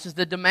Paul. This is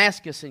the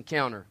Damascus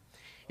encounter.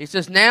 He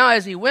says, "Now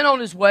as he went on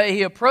his way,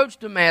 he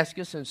approached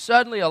Damascus, and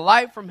suddenly a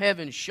light from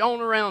heaven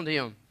shone around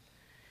him.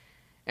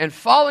 And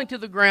falling to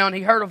the ground,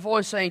 he heard a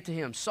voice saying to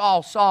him,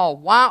 'Saul, Saul,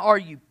 why are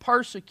you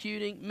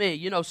persecuting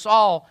me?'"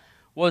 Saul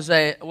was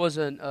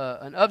an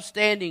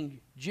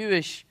upstanding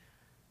Jewish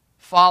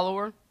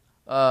follower.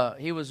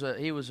 He was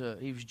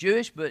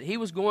Jewish, but he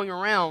was going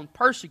around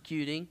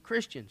persecuting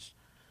Christians,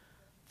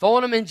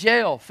 throwing them in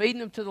jail, feeding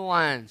them to the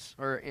lions,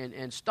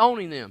 and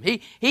stoning them.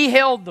 He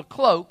held the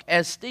cloak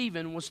as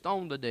Stephen was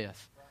stoned to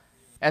death,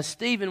 as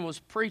Stephen was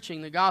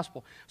preaching the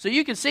gospel. So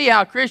you can see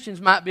how Christians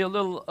might be a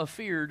little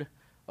afeared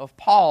of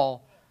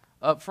Paul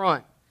up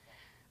front,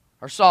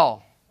 or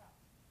Saul.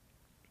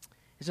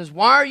 He says,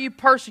 "Why are you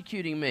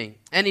persecuting me?"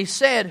 And he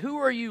said, "Who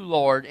are you,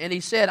 Lord?" And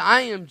he said,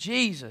 "I am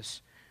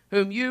Jesus,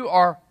 whom you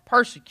are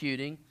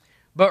persecuting.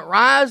 But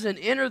rise and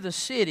enter the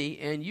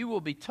city, and you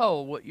will be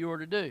told what you are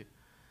to do."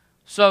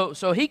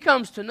 So he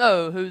comes to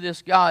know who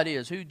this God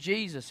is, who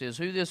Jesus is,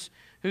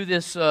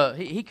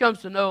 he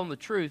comes to know the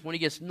truth when he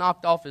gets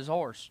knocked off his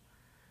horse.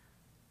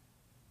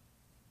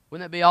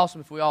 Wouldn't that be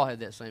awesome if we all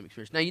had that same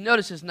experience? Now you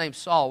notice his name's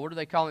Saul. What do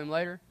they call him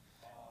later?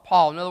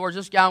 Paul. In other words,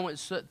 this guy went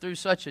through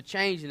such a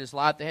change in his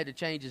life, they had to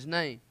change his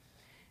name.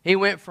 He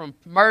went from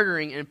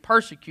murdering and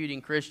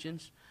persecuting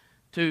Christians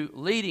to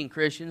leading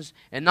Christians,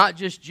 and not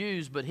just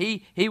Jews, but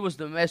he was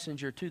the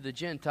messenger to the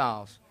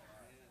Gentiles.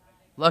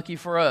 Lucky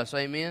for us,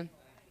 amen?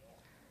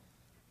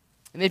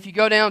 And if you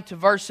go down to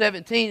verse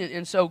 17,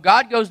 and so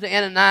God goes to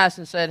Ananias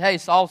and said, "Hey,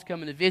 Saul's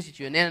coming to visit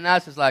you." And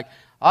Ananias is like,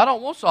 "I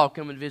don't want Saul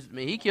coming to visit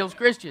me. He kills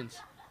Christians."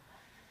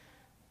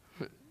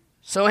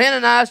 So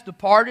Ananias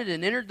departed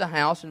and entered the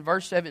house, in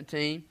verse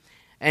 17,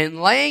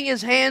 and laying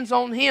his hands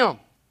on him.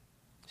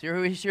 See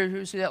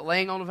that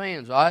laying on of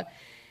hands, all right?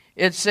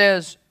 It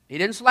says, he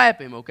didn't slap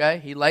him, okay?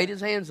 He laid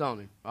his hands on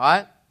him, all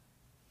right?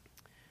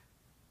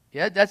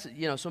 Yeah, that's,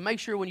 so make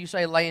sure when you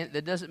say laying,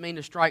 that doesn't mean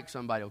to strike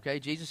somebody, okay?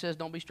 Jesus says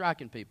don't be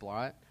striking people, all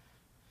right?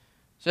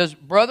 It says,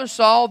 Brother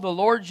Saul, the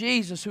Lord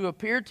Jesus, who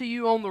appeared to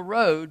you on the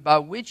road by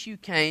which you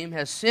came,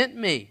 has sent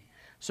me,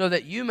 so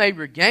that you may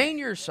regain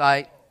your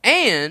sight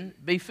and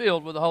be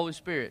filled with the Holy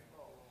Spirit.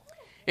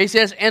 He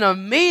says, and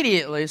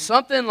immediately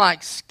something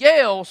like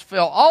scales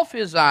fell off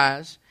his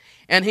eyes,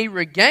 and he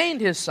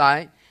regained his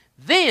sight.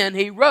 Then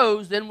he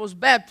rose and was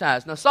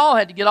baptized. Now Saul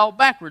had to get all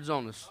backwards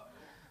on us.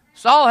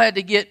 Saul had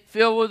to get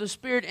filled with the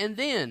Spirit and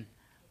then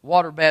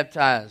water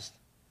baptized.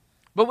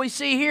 But we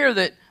see here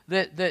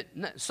that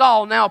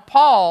Saul, now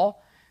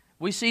Paul,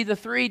 we see the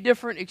three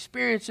different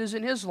experiences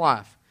in his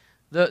life.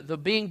 The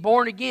being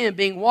born again,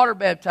 being water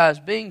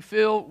baptized, being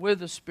filled with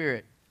the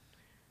Spirit.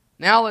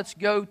 Now let's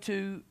go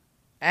to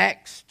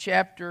Acts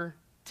chapter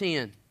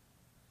 10.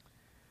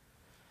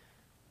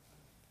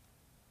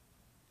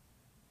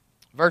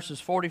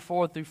 Verses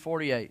 44 through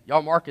 48.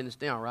 Y'all marking this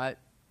down, right?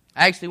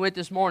 I actually went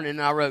this morning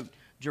and I wrote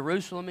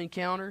Jerusalem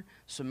encounter,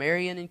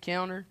 Samaritan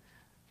encounter,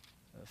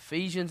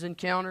 Ephesians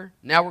encounter.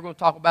 Now we're going to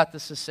talk about the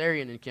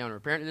Caesarean encounter.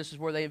 Apparently this is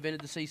where they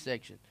invented the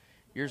C-section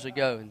years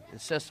ago in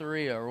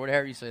Caesarea or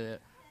whatever you say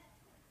that.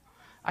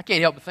 I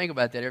can't help but think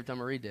about that every time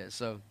I read that,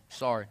 so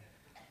sorry.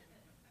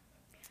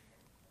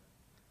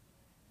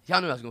 Y'all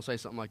knew I was going to say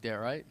something like that,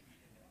 right?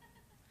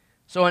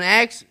 So in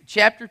Acts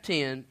chapter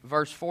 10,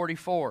 verse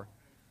 44,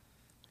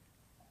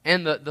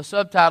 and the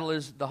subtitle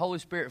is The Holy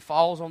Spirit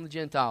Falls on the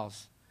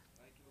Gentiles.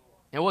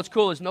 And what's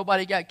cool is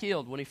nobody got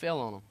killed when he fell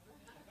on them.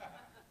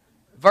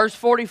 Verse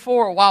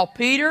 44, while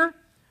Peter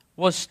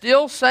was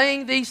still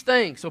saying these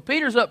things. So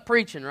Peter's up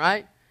preaching,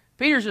 right?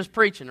 Peter's just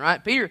preaching,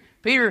 right? Peter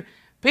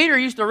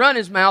used to run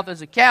his mouth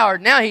as a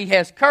coward. Now he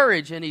has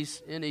courage and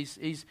he's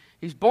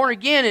born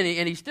again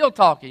and he's still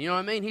talking. You know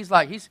what I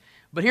mean?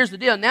 But here's the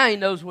deal. Now he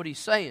knows what he's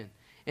saying.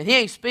 And he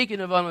ain't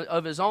speaking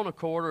of his own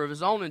accord or of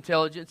his own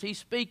intelligence. He's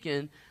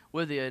speaking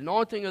with the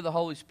anointing of the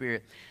Holy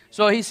Spirit.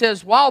 So he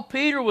says, while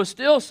Peter was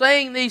still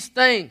saying these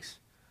things.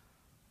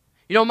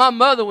 You know, my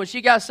mother, when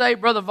she got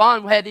saved, Brother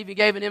Vaughn had even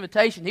gave an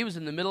invitation. He was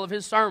in the middle of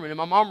his sermon, and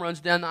my mom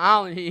runs down the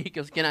aisle, and he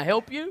goes, can I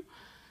help you?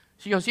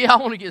 She goes, yeah, I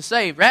want to get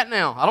saved right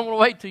now. I don't want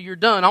to wait till you're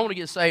done. I want to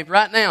get saved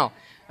right now.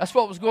 That's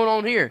what was going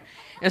on here.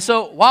 And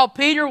so while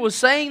Peter was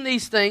saying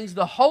these things,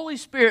 the Holy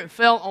Spirit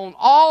fell on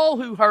all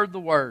who heard the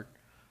word.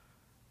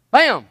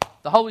 Bam!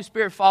 The Holy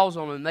Spirit falls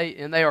on them,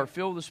 and they are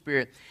filled with the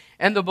Spirit.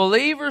 And the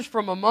believers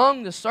from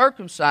among the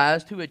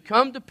circumcised who had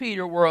come to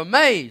Peter were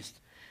amazed,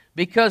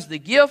 because the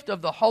gift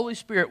of the Holy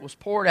Spirit was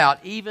poured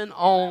out even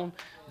on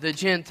the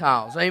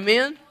Gentiles.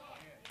 Amen?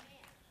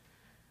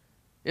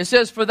 It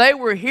says, for they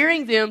were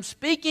hearing them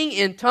speaking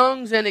in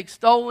tongues and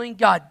extolling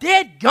God.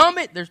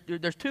 Dadgummit!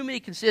 There's too many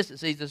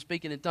consistencies of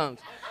speaking in tongues.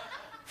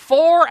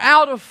 4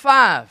 out of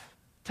 5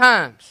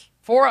 times.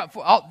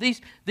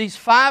 These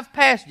 5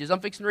 passages,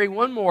 I'm fixing to read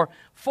one more.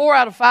 4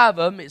 out of 5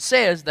 of them, it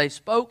says they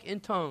spoke in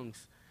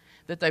tongues,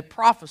 that they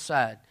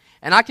prophesied.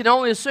 And I can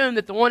only assume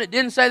that the one that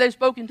didn't say they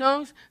spoke in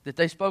tongues, that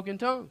they spoke in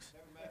tongues.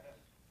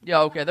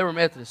 Yeah, okay, they were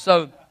Methodists.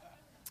 So,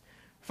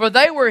 for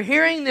they were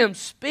hearing them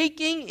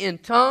speaking in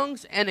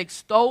tongues and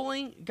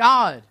extolling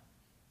God.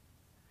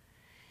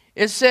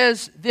 It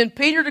says, then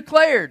Peter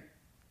declared,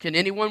 can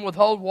anyone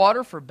withhold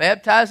water for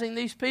baptizing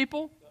these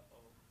people?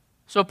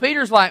 So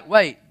Peter's like,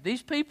 wait,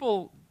 these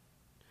people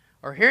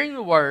are hearing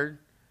the word,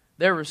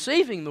 they're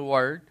receiving the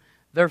word,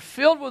 they're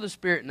filled with the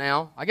Spirit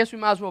now. I guess we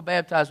might as well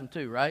baptize them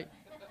too, right?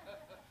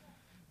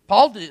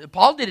 Paul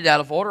did it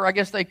out of order. I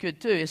guess they could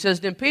too. It says,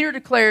 then Peter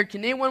declared,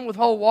 can anyone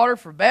withhold water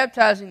for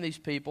baptizing these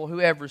people who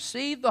have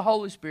received the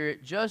Holy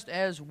Spirit just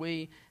as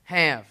we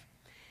have?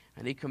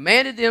 And he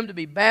commanded them to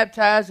be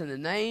baptized in the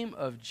name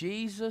of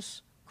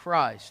Jesus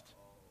Christ.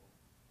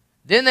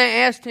 Then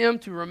they asked him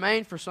to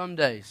remain for some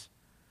days.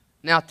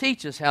 Now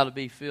teach us how to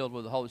be filled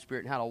with the Holy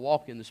Spirit and how to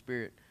walk in the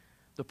Spirit.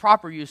 The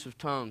proper use of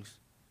tongues.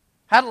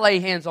 How to lay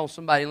hands on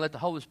somebody and let the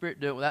Holy Spirit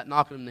do it without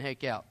knocking them the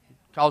heck out,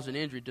 causing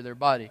injury to their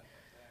body.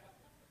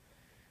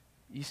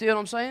 You see what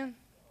I'm saying?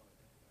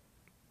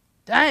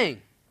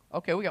 Dang.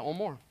 Okay, we got one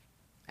more.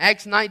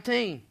 Acts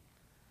 19.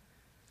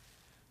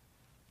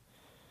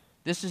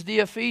 This is the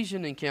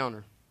Ephesian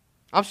encounter.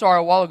 I'm sorry,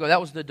 a while ago, that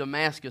was the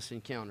Damascus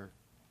encounter.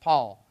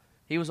 Paul.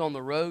 He was on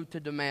the road to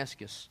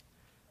Damascus.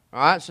 All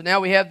right, so now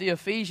we have the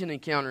Ephesian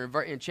encounter.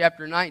 In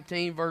chapter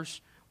 19,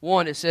 verse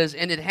 1, it says,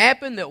 and it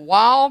happened that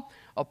while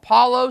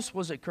Apollos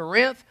was at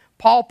Corinth,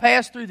 Paul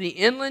passed through the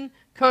inland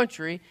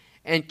country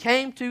and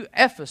came to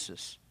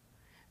Ephesus.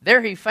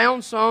 There he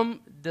found some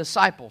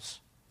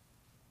disciples.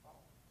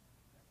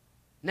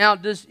 Now,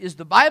 is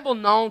the Bible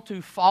known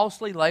to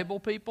falsely label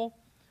people?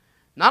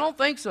 No, I don't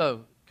think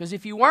so. Because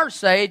if you weren't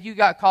saved, you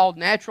got called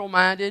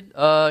natural-minded,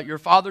 your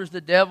father's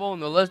the devil,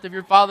 and the lust of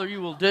your father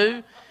you will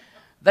do.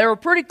 They were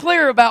pretty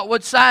clear about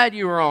what side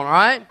you were on, all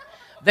right?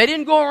 They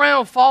didn't go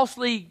around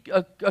falsely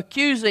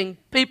accusing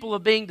people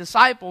of being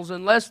disciples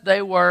unless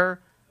they were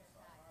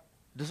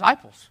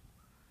disciples.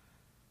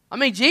 I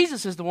mean,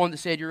 Jesus is the one that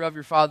said, you're of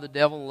your father the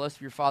devil, and the lust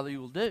of your father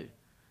you will do.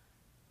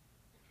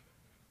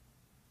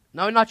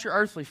 No, not your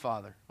earthly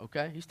father,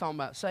 okay? He's talking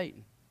about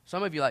Satan.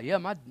 Some of you are like, yeah,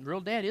 my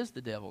real dad is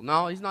the devil.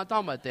 No, he's not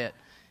talking about that.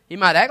 He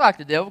might act like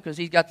the devil because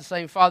he's got the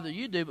same father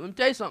you do. But let me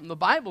tell you something. The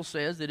Bible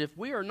says that if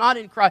we are not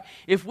in Christ,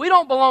 if we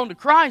don't belong to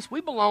Christ, we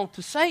belong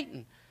to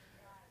Satan.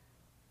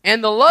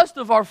 And the lust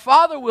of our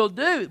father will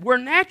do. We're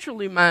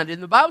naturally minded.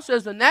 And the Bible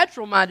says the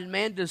natural-minded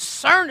man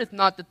discerneth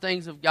not the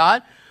things of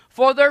God,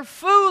 for they're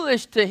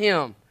foolish to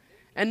him.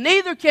 And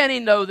neither can he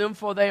know them,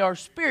 for they are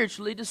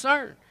spiritually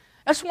discerned.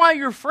 That's why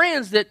your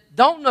friends that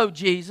don't know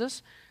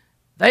Jesus,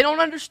 they don't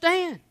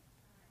understand.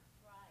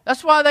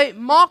 That's why they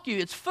mock you.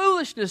 It's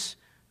foolishness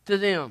to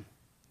them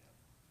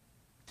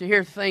to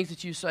hear things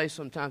that you say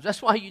sometimes.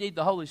 That's why you need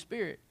the Holy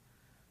Spirit.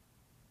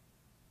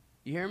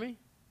 You hear me?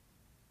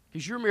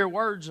 Because your mere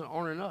words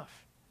aren't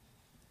enough.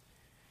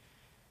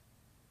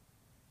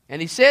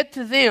 And he said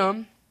to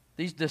them,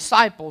 these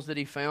disciples that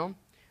he found,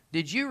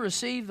 did you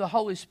receive the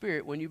Holy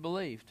Spirit when you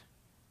believed?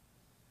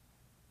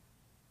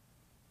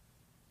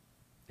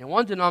 And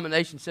one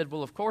denomination said,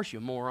 well, of course, you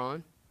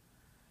moron.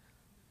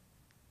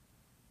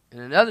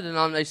 And another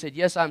denomination said,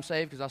 yes, I'm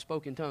saved because I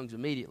spoke in tongues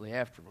immediately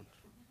afterwards.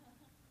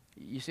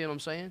 You see what I'm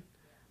saying?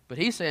 But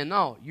he's saying,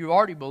 no, you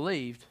already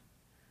believed.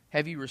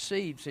 Have you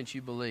received since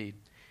you believed?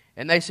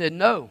 And they said,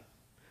 no,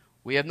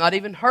 we have not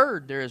even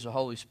heard there is a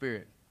Holy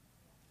Spirit.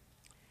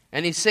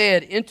 And he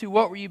said, into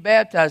what were you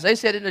baptized? They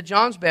said, into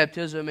John's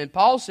baptism. And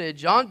Paul said,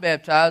 John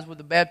baptized with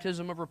the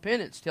baptism of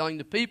repentance, telling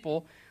the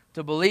people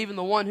to believe in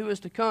the one who is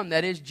to come,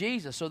 that is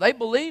Jesus. So they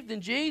believed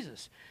in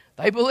Jesus.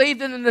 They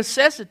believed in the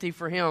necessity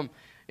for him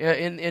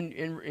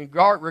in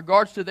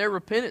regards to their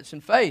repentance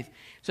and faith.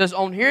 It says,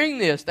 on hearing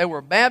this, they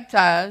were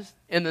baptized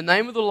in the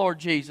name of the Lord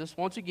Jesus.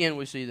 Once again,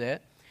 we see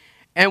that.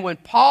 And when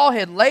Paul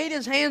had laid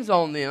his hands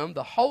on them,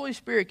 the Holy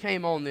Spirit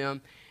came on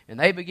them, and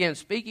they began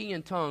speaking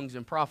in tongues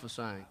and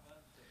prophesying.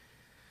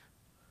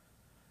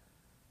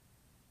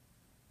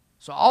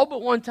 So all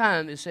but one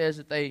time it says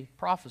that they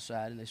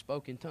prophesied and they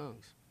spoke in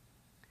tongues.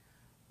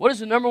 What is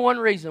the number one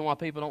reason why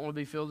people don't want to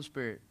be filled with the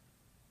Spirit?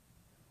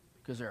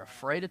 Because they're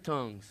afraid of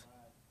tongues.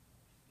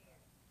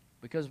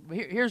 Because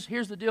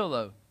here's the deal,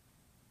 though.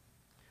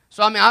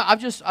 So, I mean, I've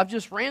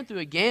just ran through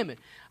a gamut.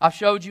 I've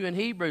showed you in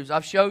Hebrews.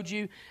 I've showed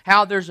you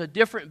how there's a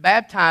different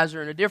baptizer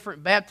and a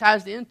different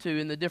baptized into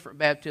in the different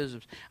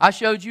baptisms. I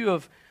showed you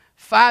of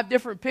 5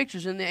 different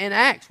pictures in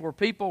Acts where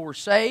people were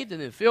saved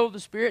and then filled with the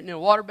Spirit and then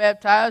water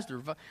baptized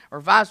or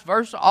vice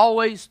versa,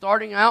 always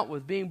starting out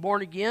with being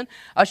born again.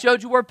 I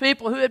showed you where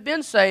people who had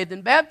been saved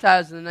and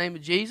baptized in the name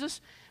of Jesus,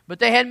 but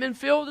they hadn't been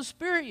filled with the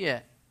Spirit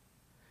yet.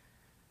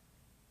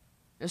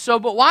 And so,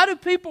 but why do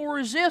people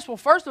resist? Well,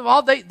 first of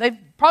all, they've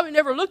probably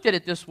never looked at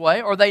it this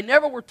way, or they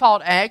never were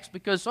taught Acts,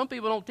 because some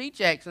people don't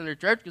teach Acts in their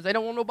church because they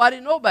don't want nobody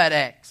to know about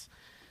Acts.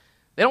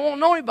 They don't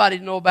want anybody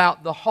to know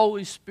about the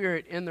Holy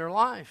Spirit in their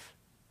life.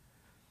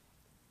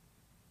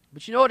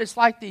 But you know what? It's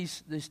like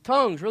these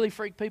tongues really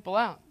freak people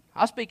out.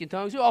 I speak in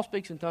tongues. Who all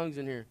speaks in tongues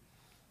in here?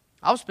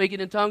 I was speaking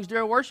in tongues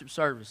during worship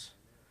service.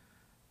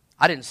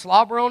 I didn't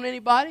slobber on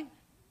anybody.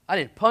 I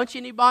didn't punch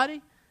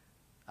anybody.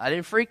 I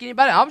didn't freak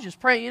anybody. I was just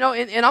praying,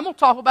 and I'm going to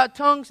talk about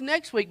tongues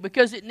next week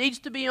because it needs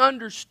to be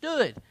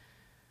understood.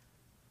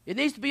 It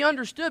needs to be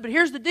understood. But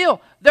here's the deal.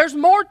 There's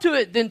more to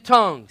it than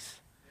tongues.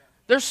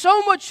 There's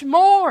so much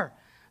more.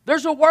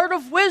 There's a word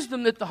of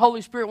wisdom that the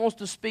Holy Spirit wants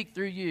to speak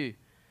through you.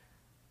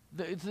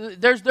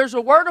 There's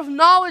a word of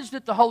knowledge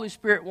that the Holy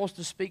Spirit wants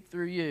to speak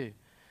through you.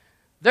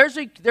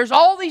 There's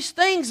all these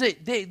things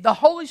that the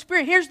Holy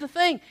Spirit, here's the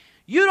thing.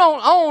 You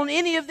don't own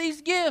any of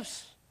these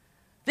gifts.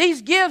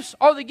 These gifts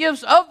are the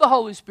gifts of the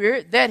Holy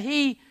Spirit that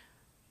He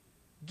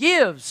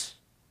gives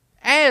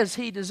as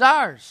He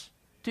desires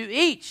to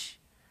each,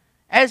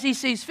 as He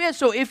sees fit.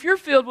 So if you're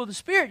filled with the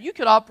Spirit, you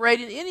could operate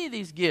in any of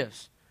these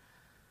gifts.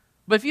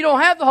 But if you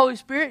don't have the Holy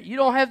Spirit, you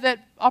don't have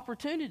that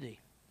opportunity.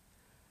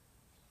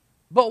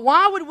 But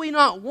why would we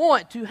not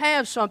want to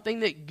have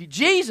something that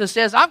Jesus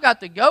says, I've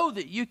got to go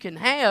that you can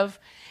have?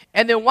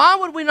 And then why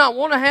would we not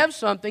want to have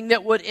something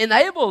that would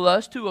enable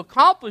us to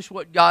accomplish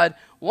what God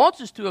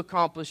wants us to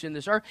accomplish in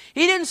this earth?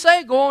 He didn't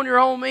say go on your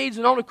own means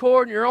and own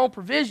accord and your own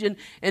provision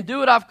and do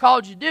what I've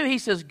called you to do. He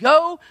says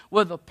go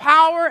with the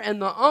power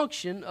and the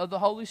unction of the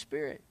Holy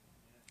Spirit.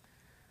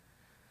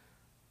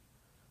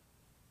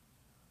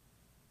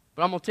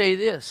 But I'm going to tell you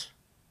this.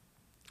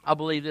 I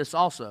believe this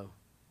also.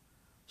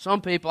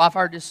 Some people, I've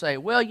heard this say,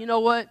 well, you know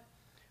what?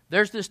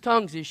 There's this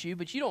tongues issue,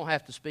 but you don't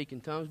have to speak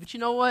in tongues. But you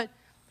know what?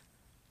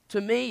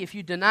 To me, if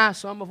you deny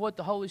some of what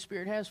the Holy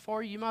Spirit has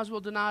for you, you might as well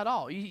deny it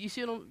all. You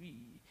see what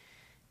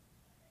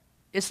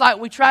it's like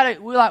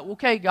we're like,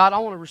 okay, God, I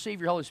want to receive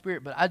your Holy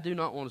Spirit, but I do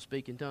not want to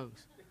speak in tongues.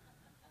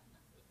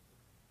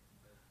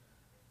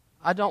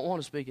 I don't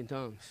want to speak in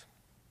tongues.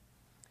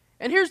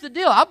 And here's the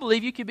deal. I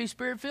believe you can be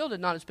Spirit-filled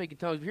and not speak in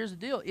tongues, but here's the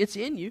deal. It's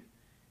in you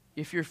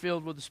if you're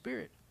filled with the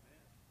Spirit.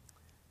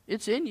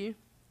 It's in you.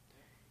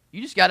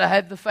 You just got to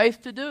have the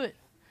faith to do it.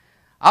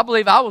 I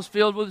believe I was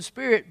filled with the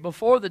Spirit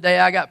before the day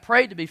I got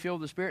prayed to be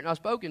filled with the Spirit and I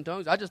spoke in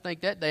tongues. I just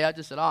think that day I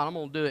just said, I'm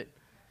going to do it.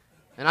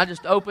 And I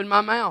just opened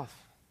my mouth.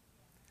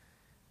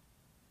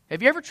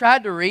 Have you ever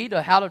tried to read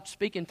a How to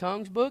Speak in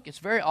Tongues book? It's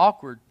very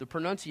awkward, the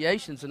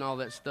pronunciations and all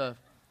that stuff.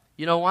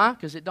 You know why?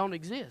 Because it don't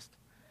exist.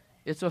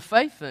 It's a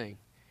faith thing.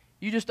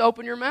 You just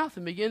open your mouth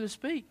and begin to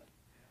speak.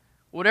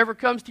 Whatever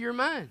comes to your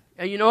mind.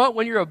 And you know what?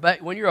 When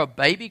you're a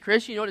baby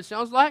Christian, you know what it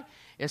sounds like?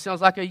 It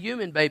sounds like a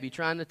human baby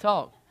trying to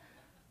talk.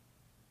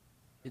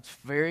 It's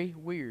very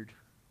weird.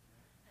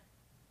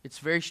 It's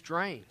very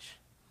strange.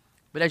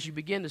 But as you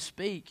begin to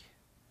speak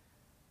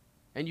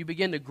and you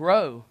begin to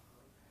grow,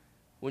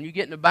 when you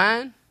get in a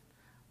bind,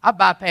 I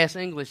bypass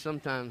English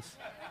sometimes.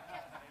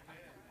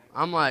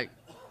 I'm like,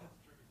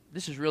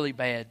 this is really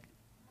bad.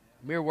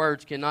 Mere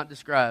words cannot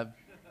describe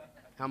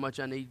how much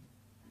I need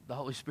the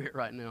Holy Spirit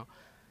right now.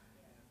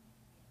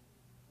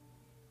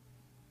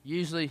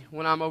 Usually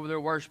when I'm over there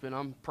worshiping,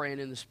 I'm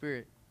praying in the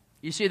Spirit.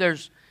 You see,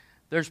 there's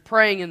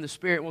praying in the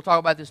Spirit. We'll talk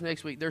about this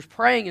next week. There's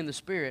praying in the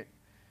Spirit,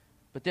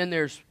 but then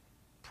there's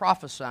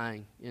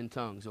prophesying in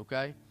tongues,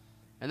 okay?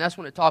 And that's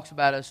when it talks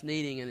about us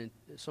needing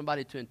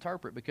somebody to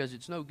interpret, because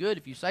it's no good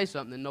if you say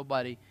something and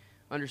nobody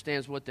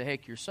understands what the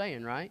heck you're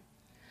saying, right?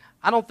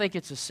 I don't think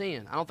it's a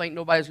sin. I don't think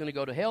nobody's going to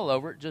go to hell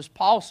over it. Just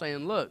Paul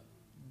saying, look,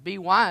 be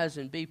wise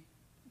and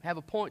have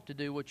a point to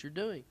do what you're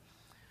doing.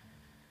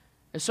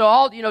 And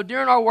so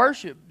during our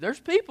worship, there's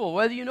people,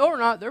 whether you know or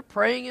not, they're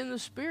praying in the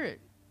Spirit.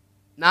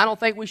 Now, I don't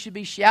think we should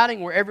be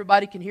shouting where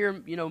everybody can hear,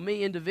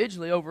 me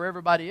individually over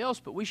everybody else,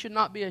 but we should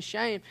not be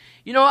ashamed.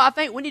 I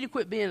think we need to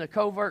quit being a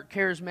covert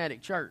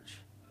charismatic church.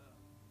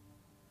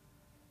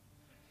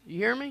 You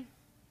hear me?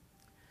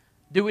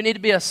 Do we need to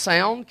be a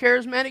sound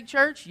charismatic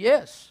church?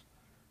 Yes.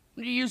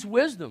 We need to use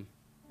wisdom,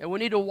 and we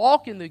need to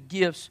walk in the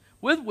gifts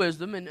with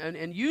wisdom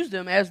and use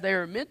them as they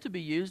are meant to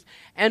be used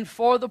and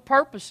for the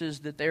purposes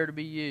that they are to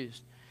be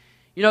used.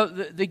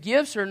 The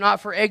gifts are not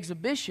for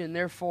exhibition,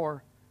 they're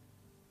for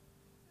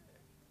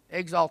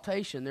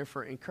exaltation, they're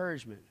for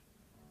encouragement.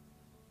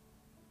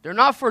 They're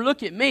not for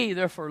look at me,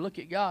 they're for look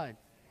at God.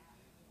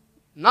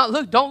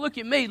 Don't look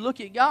at me, look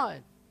at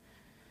God.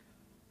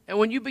 And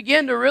when you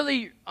begin to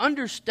really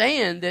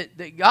understand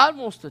that God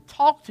wants to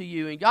talk to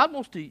you, and God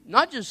wants to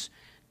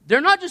they're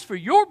not just for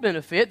your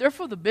benefit, they're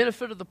for the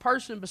benefit of the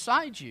person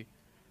beside you.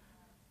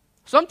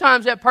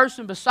 Sometimes that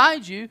person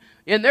beside you,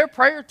 in their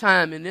prayer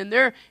time and in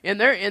their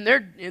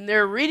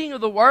reading of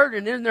the Word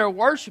and in their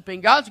worshiping,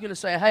 God's going to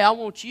say, hey, I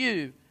want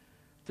you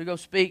to go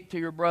speak to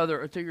your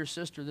brother or to your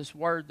sister this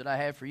word that I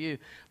have for you,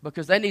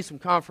 because they need some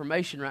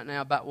confirmation right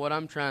now about what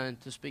I'm trying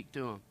to speak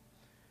to them.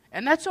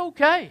 And that's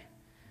okay.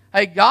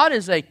 Hey, God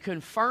is a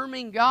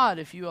confirming God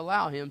if you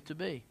allow Him to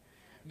be.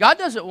 God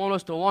doesn't want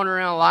us to wander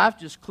around life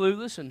just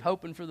clueless and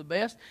hoping for the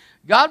best.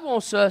 God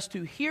wants us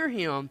to hear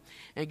Him,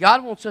 and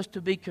God wants us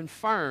to be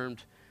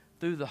confirmed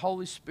through the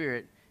Holy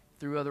Spirit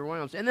through other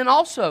realms. And then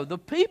also, the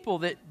people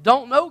that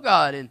don't know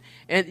God, and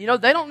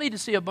they don't need to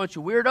see a bunch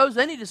of weirdos.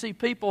 They need to see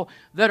people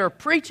that are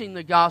preaching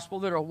the gospel,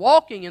 that are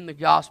walking in the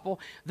gospel,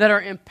 that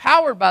are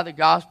empowered by the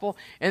gospel,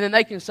 and then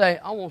they can say,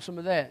 I want some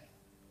of that.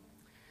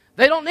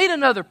 They don't need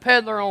another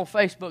peddler on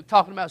Facebook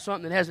talking about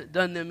something that hasn't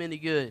done them any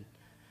good.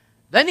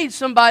 They need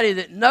somebody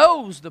that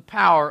knows the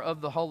power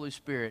of the Holy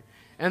Spirit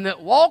and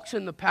that walks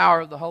in the power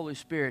of the Holy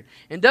Spirit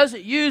and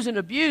doesn't use and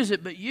abuse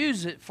it, but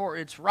use it for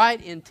its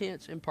right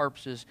intents and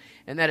purposes,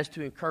 and that is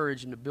to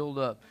encourage and to build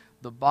up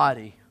the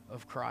body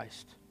of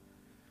Christ.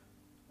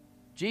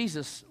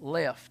 Jesus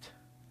left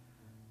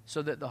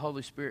so that the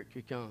Holy Spirit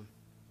could come.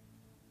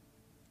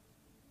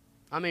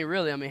 How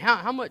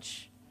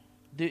much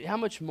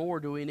more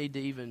do we need to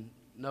even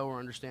know or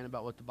understand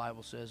about what the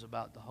Bible says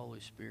about the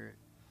Holy Spirit?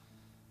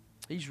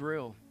 He's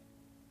real.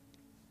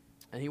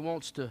 And He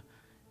wants to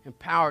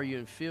empower you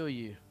and fill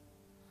you.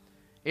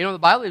 The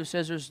Bible even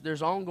says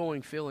there's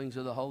ongoing fillings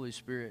of the Holy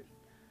Spirit.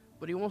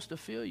 But He wants to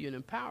fill you and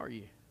empower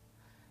you.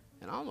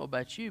 And I don't know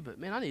about you, but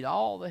man, I need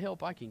all the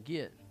help I can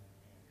get.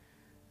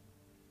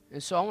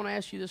 And so I want to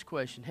ask you this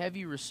question. Have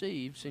you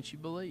received since you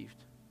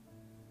believed?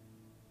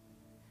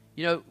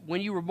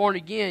 When you were born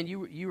again,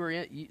 you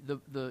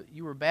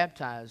were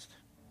baptized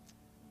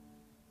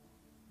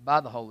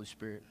by the Holy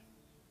Spirit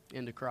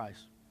into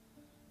Christ.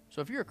 So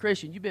if you're a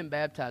Christian, you've been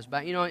baptized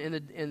by,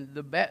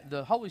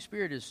 the Holy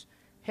Spirit is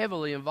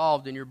heavily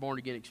involved in your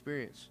born-again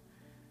experience.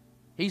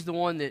 He's the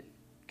one that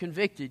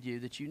convicted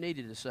you that you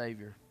needed a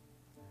Savior.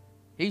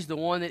 He's the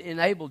one that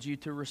enabled you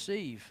to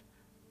receive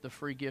the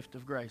free gift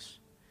of grace.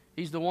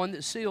 He's the one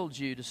that sealed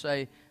you to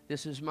say,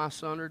 this is my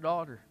son or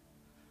daughter.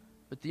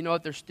 But you know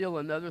what? There's still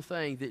another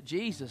thing that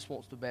Jesus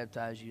wants to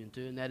baptize you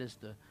into, and that is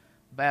the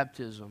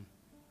baptism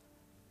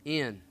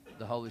in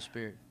the Holy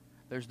Spirit.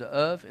 There's the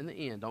of and the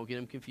in. Don't get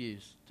them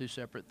confused. Two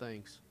separate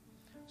things.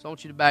 So I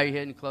want you to bow your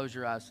head and close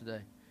your eyes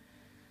today.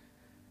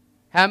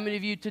 How many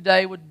of you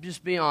today would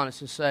just be honest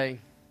and say,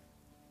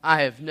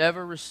 I have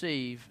never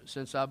received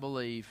since I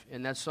believe,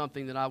 and that's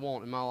something that I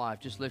want in my life?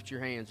 Just lift your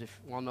hands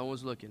while no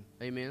one's looking.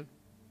 Amen?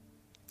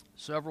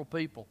 Several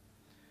people.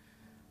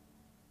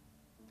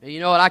 And you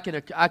know what?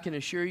 I can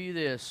assure you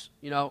this.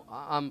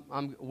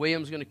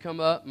 William's going to come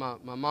up, my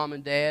mom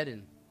and dad,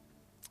 and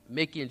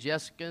Mickey and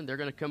Jessica, and they're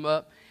going to come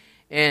up.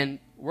 And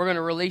we're going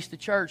to release the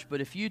church.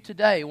 But if you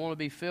today want to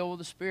be filled with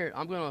the Spirit,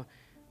 I'm going to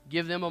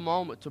give them a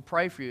moment to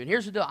pray for you. And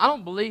here's the deal. I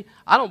don't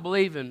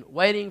believe in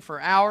waiting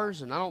for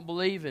hours, and I don't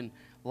believe in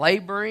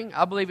laboring.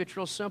 I believe it's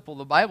real simple.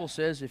 The Bible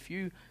says if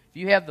you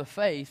have the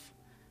faith,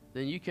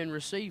 then you can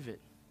receive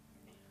it.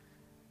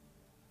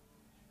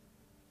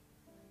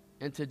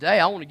 And today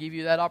I want to give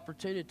you that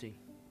opportunity.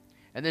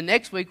 And then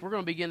next week we're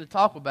going to begin to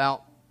talk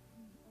about,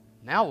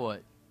 now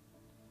what?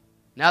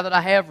 Now that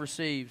I have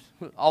received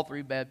all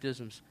 3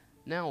 baptisms,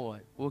 now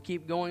what? We'll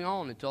keep going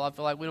on until I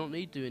feel like we don't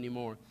need to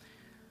anymore.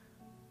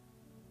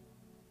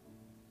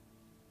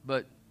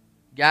 But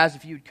guys,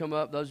 if you would come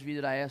up, those of you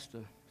that I asked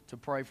to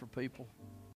pray for people.